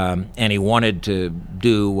 And he wanted to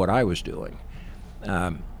do what I was doing.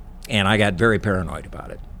 And I got very paranoid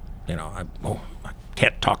about it. I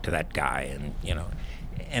can't talk to that guy,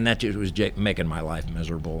 and that just was making my life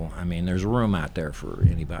miserable. I mean, there's room out there for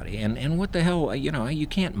anybody. And what the hell, you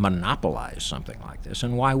can't monopolize something like this,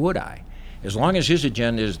 and why would I? As long as his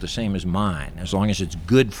agenda is the same as mine, as long as it's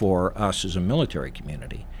good for us as a military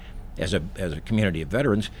community, as a community of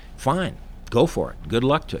veterans, fine, go for it. Good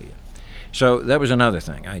luck to you. So that was another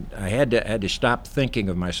thing. I had to stop thinking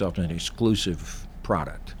of myself as an exclusive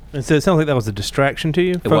product. And so it sounds like that was a distraction to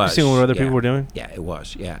you, focusing on what other people were doing? Yeah, it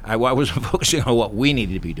was, yeah. I wasn't focusing on what we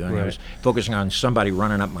needed to be doing. Right. I was focusing on somebody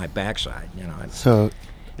running up my backside, So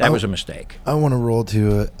that was a mistake. I want to roll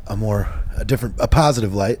to a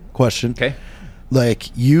positive light question. Okay.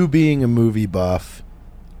 Like, you being a movie buff,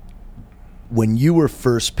 when you were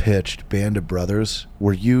first pitched Band of Brothers,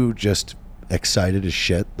 were you just excited as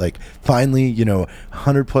shit? Like, finally,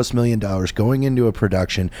 $100+ million going into a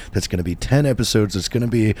production that's going to be 10 episodes. It's going to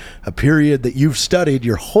be a period that you've studied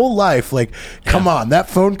your whole life. Like, come on, that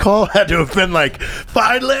phone call had to have been like,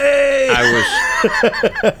 finally.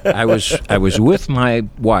 I was with my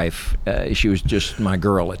wife. She was just my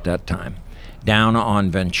girl at that time, down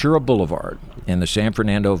on Ventura Boulevard in the San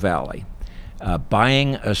Fernando Valley,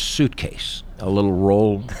 buying a suitcase. A little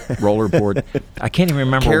rollerboard. I can't even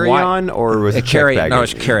remember why. Carry-on, or was it carry-on? No,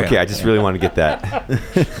 it's carry-on. Okay, I just really want to get that.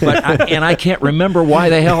 And I can't remember why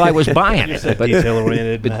the hell I was buying it.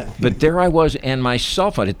 Detail-oriented. But there I was, and my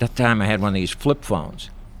cell phone, at that time I had one of these flip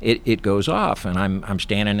phones. It goes off, and I'm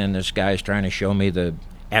standing, and this guy's trying to show me the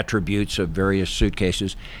attributes of various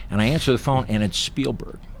suitcases, and I answer the phone, and it's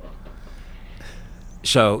Spielberg.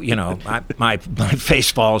 So, my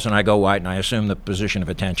face falls, and I go white, and I assume the position of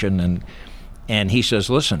attention, and he says,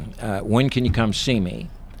 listen, when can you come see me?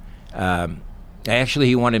 Actually,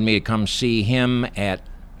 he wanted me to come see him at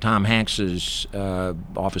Tom Hanks's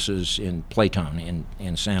offices in Playtone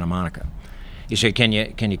in Santa Monica. He said, can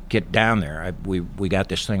you get down there? We got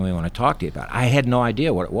this thing we want to talk to you about. I had no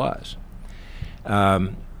idea what it was.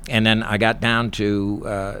 And then I got down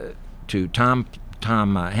to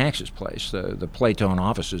Tom Hanks's place, the Playtone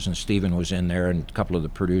offices, and Steven was in there, and a couple of the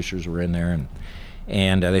producers were in there,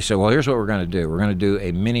 and they said, well, here's what we're going to do. We're going to do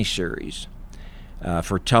a miniseries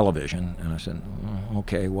for television. And I said,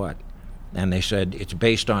 okay, what? And they said, it's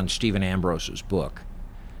based on Stephen Ambrose's book,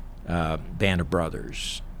 Band of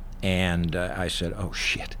Brothers. And I said, oh,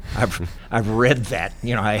 shit, I've read that.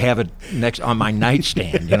 I have it next on my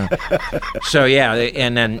nightstand, So, yeah,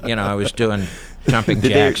 and then, I was doing jumping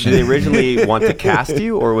jacks. Did they originally want to cast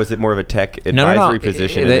you, or was it more of a tech advisory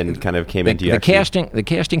position and then kind of came into you? The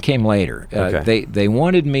casting came later. Okay. They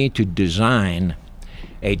wanted me to design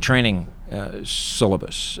a training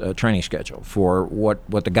syllabus, training schedule for what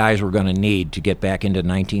the guys were going to need to get back into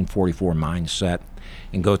 1944 mindset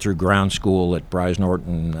and go through ground school at Bryce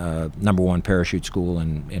Norton, #1 parachute school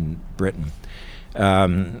in Britain,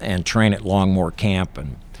 and train at Longmore Camp.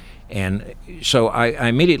 And so I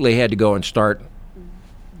immediately had to go and start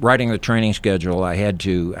writing the training schedule, I had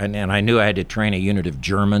to, and I knew I had to train a unit of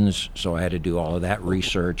Germans, so I had to do all of that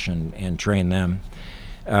research and train them.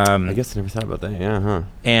 I guess I never thought about that. Yeah, huh?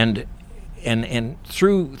 And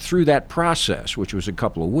through that process, which was a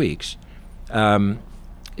couple of weeks,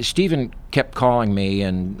 Stephen kept calling me,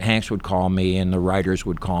 and Hanks would call me, and the writers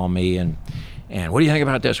would call me, and what do you think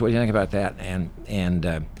about this? What do you think about that?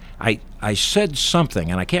 And I said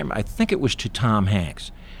something, and I think it was to Tom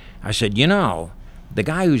Hanks. I said, the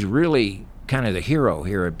guy who's really kind of the hero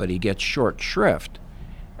here, but he gets short shrift,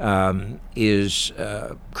 is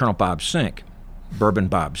Colonel Bob Sink, Bourbon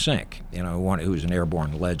Bob Sink, one who was an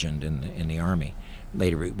airborne legend in the Army.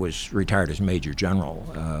 Later was retired as Major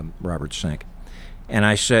General, Robert Sink. And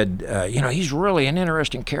I said, he's really an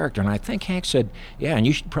interesting character. And I think Hank said, yeah, and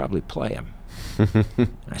you should probably play him.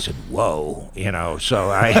 I said, whoa, so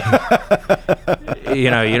I, you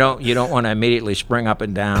don't want to immediately spring up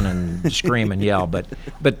and down and scream and yell, but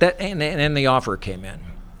that, and then the offer came in,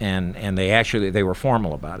 and they were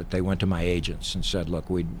formal about it. They went to my agents and said, look,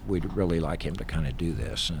 we'd really like him to kind of do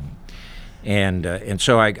this, and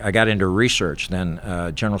so I got into research. Then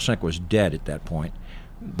General Sink was dead at that point,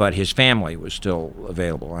 but his family was still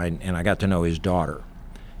available, and I got to know his daughter,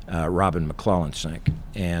 Robin McClellan Sink,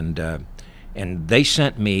 and they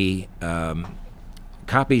sent me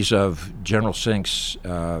copies of General Sink's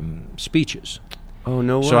speeches. Oh,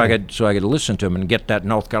 no way. So I could listen to him and get that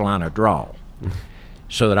North Carolina drawl,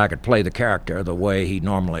 so that I could play the character the way he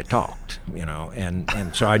normally talked,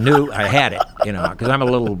 And so I knew I had it, because I'm a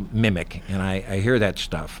little mimic, and I hear that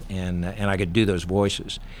stuff, and I could do those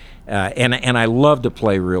voices, and I love to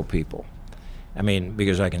play real people. I mean,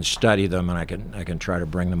 because I can study them and I can try to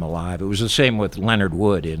bring them alive. It was the same with Leonard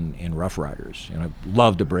Wood in Rough Riders. I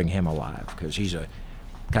love to bring him alive because he's a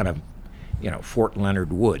kind of, Fort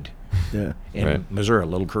Leonard Wood in Missouri,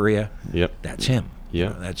 Little Korea. Yep, that's him.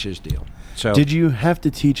 Yeah, that's his deal. So did you have to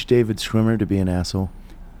teach David Schwimmer to be an asshole?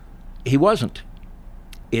 He wasn't.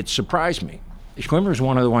 It surprised me. Schwimmer's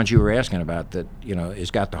one of the ones you were asking about that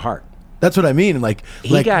has got the heart. That's what I mean.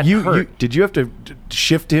 He got hurt. Did you have to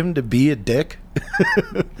shift him to be a dick?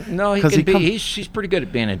 No, he's pretty good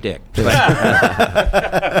at being a dick. There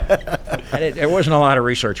wasn't a lot of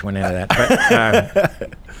research went into that.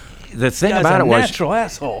 But the thing about it was natural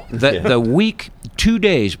asshole. The week, 2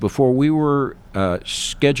 days before we were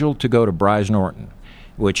scheduled to go to Bryce Norton,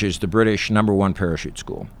 which is the British #1 parachute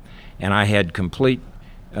school, and I had complete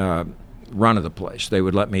run of the place. They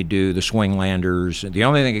would let me do the swing landers. The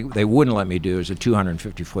only thing they wouldn't let me do is a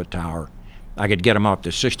 250-foot tower. I could get them up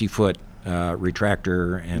to 60-foot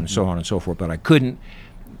retractor and so on and so forth, but I couldn't.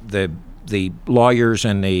 The lawyers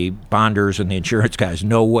and the bonders and the insurance guys,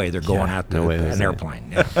 no way they're going out to an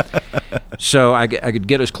airplane. So I could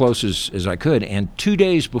get as close as I could, and 2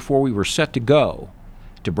 days before we were set to go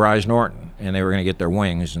to Bryce Norton, and they were going to get their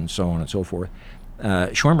wings and so on and so forth,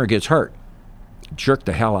 Schwimmer gets hurt. Jerked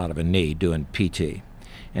the hell out of a knee doing PT,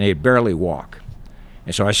 and he'd barely walk.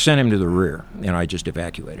 And so I sent him to the rear. I just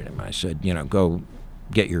evacuated him. I said, go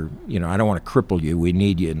get your, I don't want to cripple you. We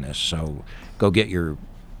need you in this, so go get your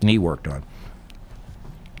knee worked on.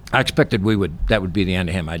 I expected that would be the end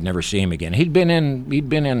of him. I'd never see him again. He'd been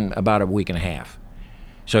in about a week and a half,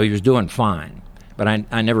 so he was doing fine. But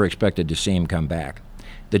I never expected to see him come back.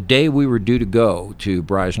 The day we were due to go to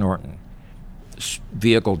Bryce Norton,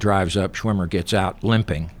 vehicle drives up, Schwimmer gets out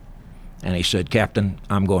limping, and he said, Captain,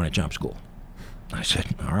 I'm going to jump school. I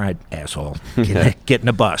said, all right, asshole, get in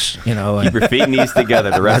the bus. Keep your feet and knees together.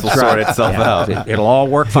 The rest will sort itself out. It'll all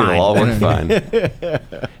work fine. It'll all work fine.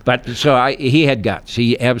 But so he had guts.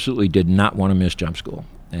 He absolutely did not want to miss jump school,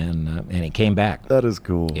 and he came back. That is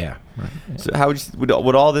cool. Yeah. So how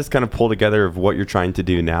would all this kind of pull together of what you're trying to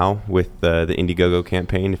do now with the Indiegogo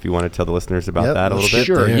campaign? If you want to tell the listeners about that a little bit.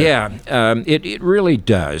 Sure. Yeah. It really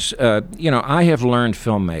does. I have learned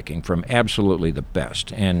filmmaking from absolutely the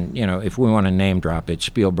best, and if we want to name drop it,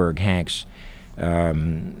 Spielberg, Hanks,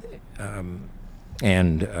 and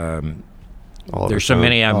there's so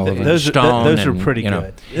many of them. Those are pretty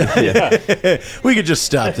good. We could just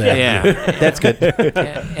stop there. Yeah, that's good.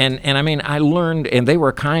 And I mean, I learned, and they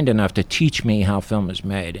were kind enough to teach me how film is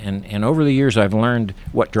made. And over the years, I've learned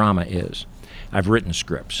what drama is. I've written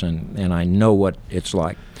scripts, and I know what it's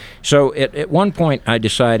like. So at one point, I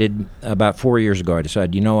decided, about 4 years ago,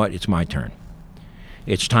 you know what, it's my turn.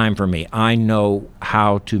 It's time for me. I know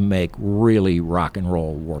how to make really rock and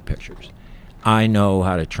roll war pictures. I know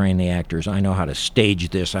how to train the actors. I know how to stage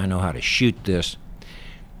this. I know how to shoot this.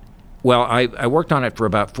 Well, I worked on it for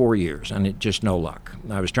about 4 years, and it just no luck.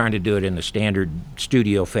 I was trying to do it in the standard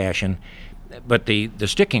studio fashion, but the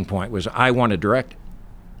sticking point was I want to direct it.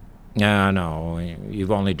 No,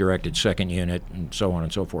 you've only directed second unit and so on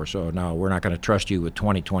and so forth. So no, we're not going to trust you with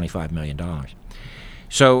 $25 million.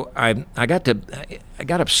 So I got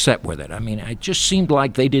upset with it. I mean, it just seemed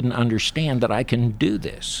like they didn't understand that I can do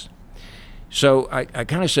this. So I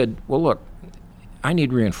kind of said, well, look, I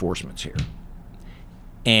need reinforcements here.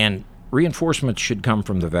 And reinforcements should come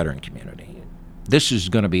from the veteran community. This is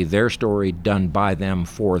going to be their story done by them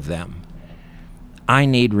for them. I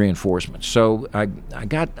need reinforcements. So I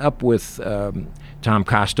got up with Tom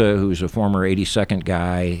Costa, who's a former 82nd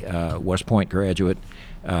guy, West Point graduate,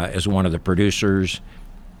 as one of the producers.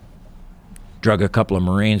 Drug a couple of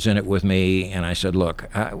Marines in it with me, and I said, look,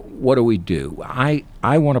 what do we do? I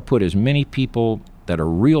want to put as many people that are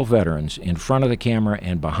real veterans in front of the camera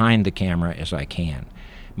and behind the camera as I can.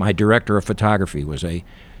 My director of photography was a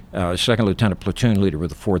second lieutenant platoon leader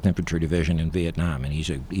with the 4th Infantry Division in Vietnam, and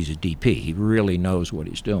he's a DP. He really knows what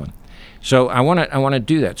he's doing. So I want to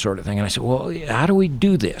do that sort of thing. And I said, well, how do we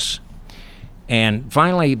do this? And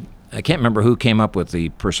finally, I can't remember who came up with the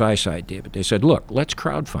precise idea, but they said, look, let's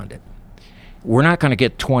crowdfund it. We're not going to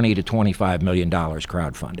get $20 to $25 million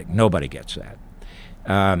crowdfunding. Nobody gets that.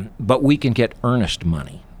 But we can get earnest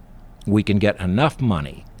money. We can get enough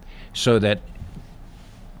money so that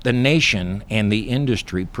the nation and the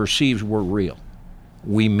industry perceives we're real.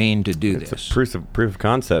 We mean to do this. It's a proof of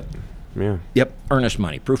concept. Yeah. Yep, earnest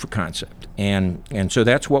money, proof of concept. And so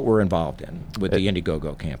that's what we're involved in with the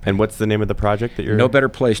Indiegogo campaign. And what's the name of the project that you're... No Better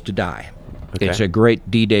Place to Die. Okay. It's a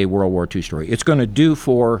great D-Day World War II story. It's going to do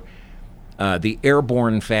for the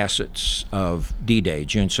airborne facets of D-Day,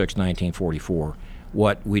 June 6, 1944,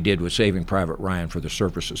 what we did with Saving Private Ryan for the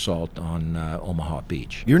surface assault on Omaha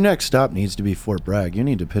Beach. Your next stop needs to be Fort Bragg. You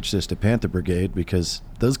need to pitch this to Panther Brigade, because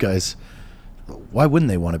those guys, why wouldn't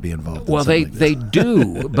they want to be involved? Well, they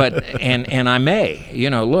do, but and I may.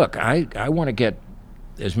 Look, I want to get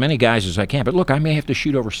as many guys as I can, but look, I may have to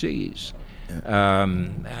shoot overseas.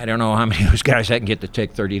 I don't know how many of those guys I can get to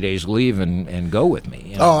take 30 days leave and go with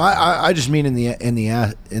me. Oh, I just mean in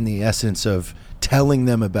the essence of telling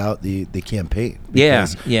them about the campaign.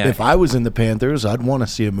 Because if I was in the Panthers, I'd want to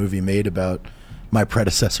see a movie made about my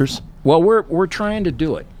predecessors. Well, we're trying to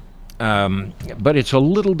do it, but it's a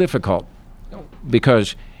little difficult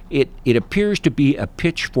because it appears to be a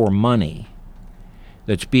pitch for money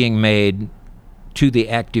that's being made to the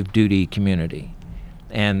active duty community.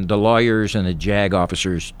 And the lawyers and the JAG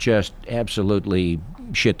officers just absolutely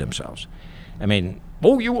shit themselves. I mean,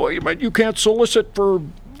 you can't solicit for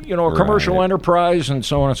a commercial enterprise and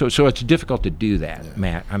so on and so it's difficult to do that,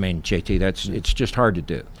 Matt. I mean, JT, it's just hard to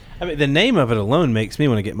do. I mean, the name of it alone makes me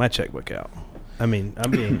want to get my checkbook out. I mean,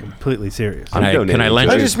 I'm being completely serious. Can I lend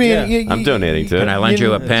you? I just mean, I'm donating to it. Can I lend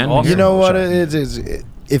you a pen? Awesome. You know what it is?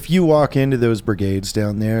 If you walk into those brigades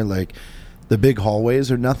down there, like, the big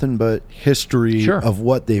hallways are nothing but history of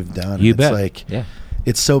what they've done. You bet. Like,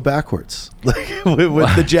 it's so backwards, like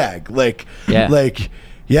with the JAG.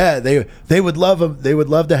 They would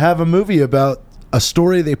love to have a movie about a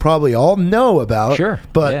story they probably all know about. Sure.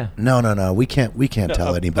 But no, we can't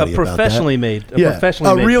tell anybody about that. Professionally made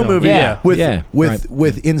real film. movie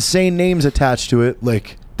with insane names attached to it.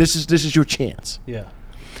 Like, this is your chance.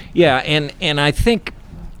 Yeah, and I think,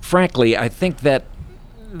 frankly,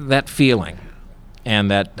 that feeling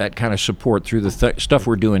and that kind of support through the stuff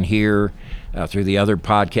we're doing here, through the other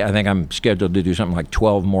podcast. I think I'm scheduled to do something like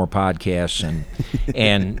 12 more podcasts,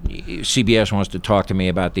 and CBS wants to talk to me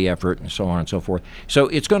about the effort and so on and so forth.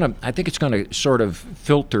 So I think it's gonna sort of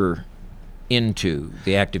filter into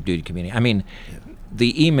the active duty community. I mean,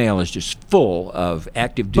 the email is just full of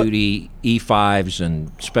active duty E5s and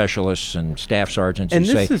specialists and staff sergeants who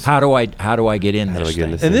say, how do I get in this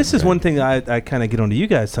thing? And this is one thing I kind of get onto you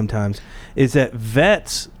guys sometimes, is that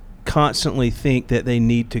vets constantly think that they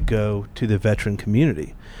need to go to the veteran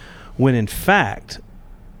community, when in fact,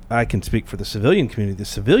 I can speak for the civilian community. The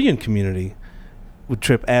civilian community would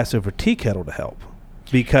trip ass over tea kettle to help,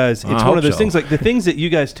 because it's one of those things, like the things that you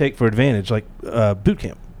guys take for advantage, like boot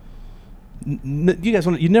camp. You guys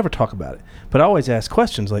you never talk about it, but I always ask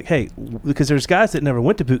questions like, hey, because there's guys that never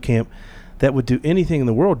went to boot camp that would do anything in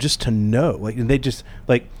the world just to know. Like, they just,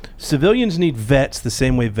 like, civilians need vets the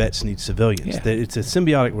same way vets need civilians. It's a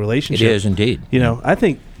symbiotic relationship. It is indeed. I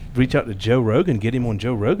think reach out to Joe Rogan, get him on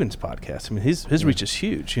Joe Rogan's podcast. I mean, his reach is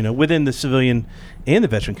huge, within the civilian and the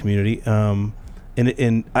veteran community.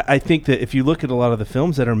 And I think that if you look at a lot of the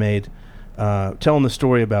films that are made, telling the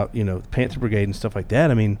story about, Panther Brigade and stuff like that,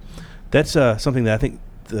 I mean, that's something that I think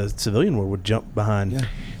the civilian world would jump behind.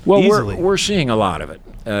 Well, easily. we're seeing a lot of it.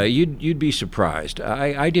 You'd be surprised.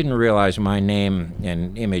 I didn't realize my name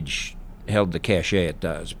and image held the cachet it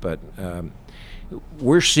does, but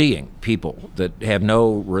we're seeing people that have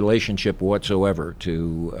no relationship whatsoever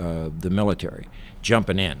to the military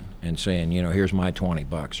jumping in and saying, here's my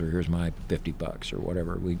 $20 or here's my $50 or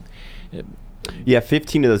whatever. Yeah,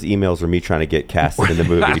 15 of those emails were me trying to get casted in the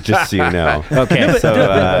movie, just so you know. Okay.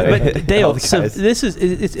 But Dale,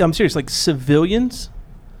 I'm serious. Like civilians,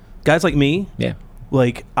 guys like me,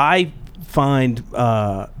 like I find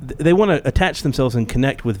they want to attach themselves and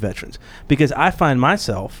connect with veterans, because I find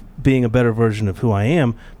myself being a better version of who I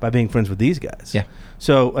am by being friends with these guys. Yeah.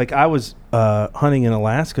 So like I was hunting in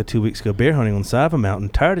Alaska 2 weeks ago, bear hunting on the side of a mountain,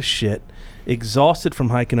 tired as shit, exhausted from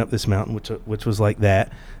hiking up this mountain, which was like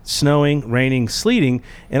that, snowing, raining, sleeting,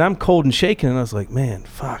 and I'm cold and shaking, and I was like, man,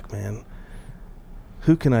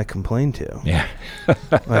 who can I complain to? Yeah.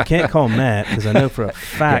 Well, I can't call Matt, because I know for a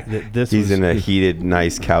fact that he's in a heated,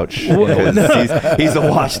 nice couch. He's a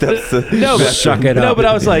washed up. Suck it up. No, but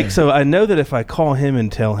I was like, so I know that if I call him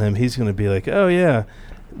and tell him, he's going to be like, oh yeah,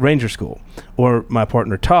 Ranger School, or my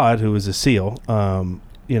partner Todd, who was a SEAL,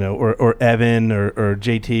 or Evan or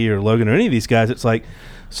JT or Logan or any of these guys. It's like,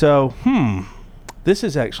 so this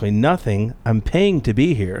is actually nothing. I'm paying to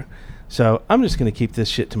be here. So I'm just going to keep this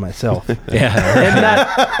shit to myself. And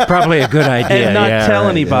not probably a good idea. And not tell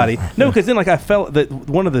anybody. Yeah. No, because then I felt that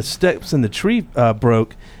one of the steps in the tree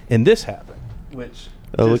broke, and this happened. Which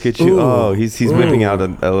look at you! Oh, he's whipping out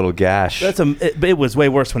a little gash. It was way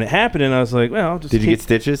worse when it happened, and I was like, well, Did you get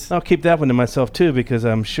stitches? I'll keep that one to myself too, because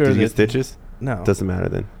I'm sure. Did you get stitches? No, doesn't matter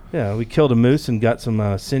then. Yeah, we killed a moose and got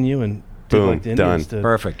some sinew and. Boom, done.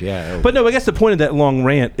 Perfect, yeah. But no, I guess the point of that long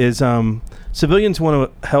rant is civilians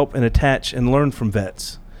want to help and attach and learn from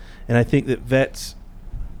vets. And I think that vets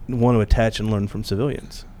want to attach and learn from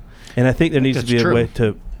civilians. And I think there needs to be a way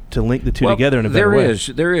to link the two together in a better way.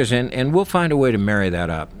 There is, and we'll find a way to marry that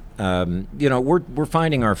up. We're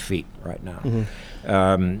finding our feet right now.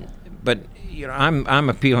 Mm-hmm. But I'm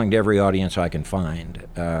appealing to every audience I can find.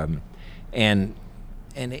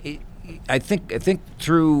 I think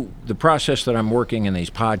through the process that I'm working in these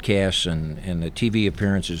podcasts and the TV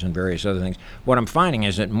appearances and various other things, what I'm finding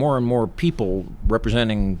is that more and more people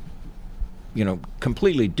representing,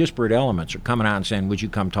 completely disparate elements are coming out and saying, "Would you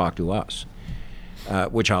come talk to us?"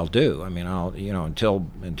 Which I'll do. I mean, until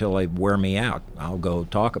they wear me out, I'll go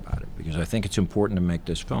talk about it, because I think it's important to make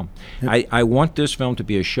this film. Yep. I want this film to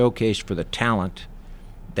be a showcase for the talent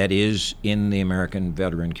that is in the American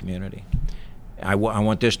veteran community. I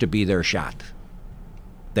want this to be their shot.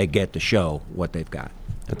 They get to show what they've got.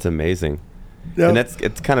 That's amazing. Yep. And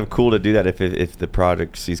it's kind of cool to do that if the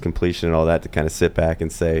project sees completion and all that, to kind of sit back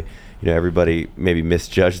and say, everybody maybe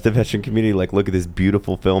misjudged the veteran community. Like, look at this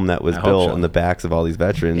beautiful film that was built on the backs of all these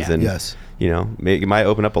veterans. Yeah. And, it might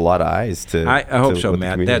open up a lot of eyes to. I hope so,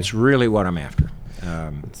 Matt. That's really what I'm after.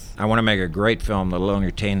 I want to make a great film that'll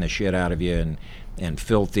entertain the shit out of you and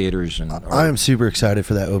fill theaters. I am super excited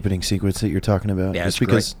for that opening sequence that you're talking about. Yeah, just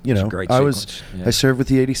because I served with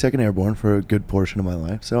the 82nd Airborne for a good portion of my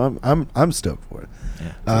life, so I'm stoked for it.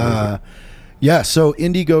 So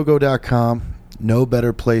Indiegogo.com, no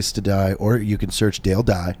better place to die, or you can search Dale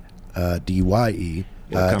Dye, DYE,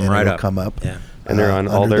 it'll come up. Yeah. And they're on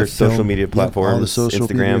all their social media platforms, all the social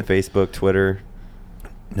Instagram, media. Facebook, Twitter.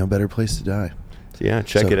 No better place to die. So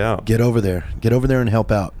check it out. Get over there and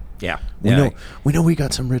help out. Yeah. We know we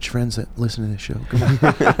got some rich friends that listen to this show.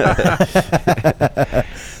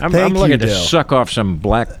 I'm looking to suck off some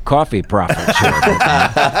black coffee profits here.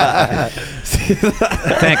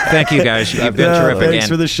 Thank you guys. You've been terrific. Thanks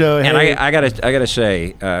for the show. And I gotta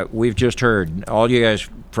say, we've just heard all you guys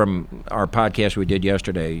from our podcast we did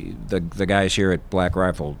yesterday. The guys here at Black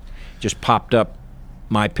Rifle just popped up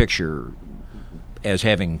my picture as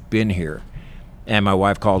having been here. And my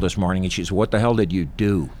wife called this morning and she said, "What the hell did you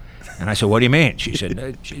do?" And I said, "What do you mean?" She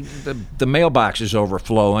said, the mailbox is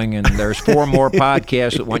overflowing, and there's 4 more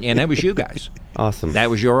podcasts that went, and that was you guys. Awesome. That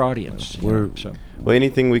was your audience. Well,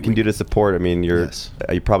 anything we can do to support. I mean, you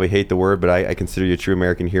probably hate the word, but I consider you a true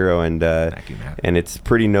American hero, and thank you, Matt. And it's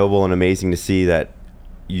pretty noble and amazing to see that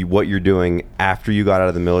what you're doing after you got out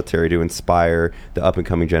of the military to inspire the up and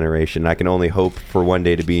coming generation. I can only hope for one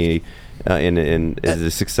day to be in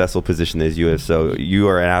a successful position as you have. So you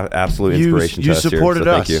are an absolute inspiration to us here.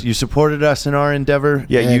 Thank you. You supported us in our endeavor.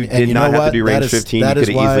 Yeah, you did not have to do range 15. You could have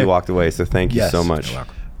easily walked away. So thank you so much.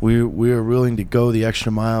 We are willing to go the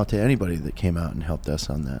extra mile to anybody that came out and helped us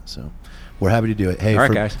on that. So we're happy to do it. Hey, all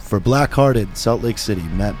right, guys. For Blackhearted, Salt Lake City,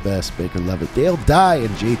 Matt Best, Baker Levitt, Dale Dye, and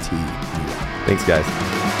JT. Thanks, guys.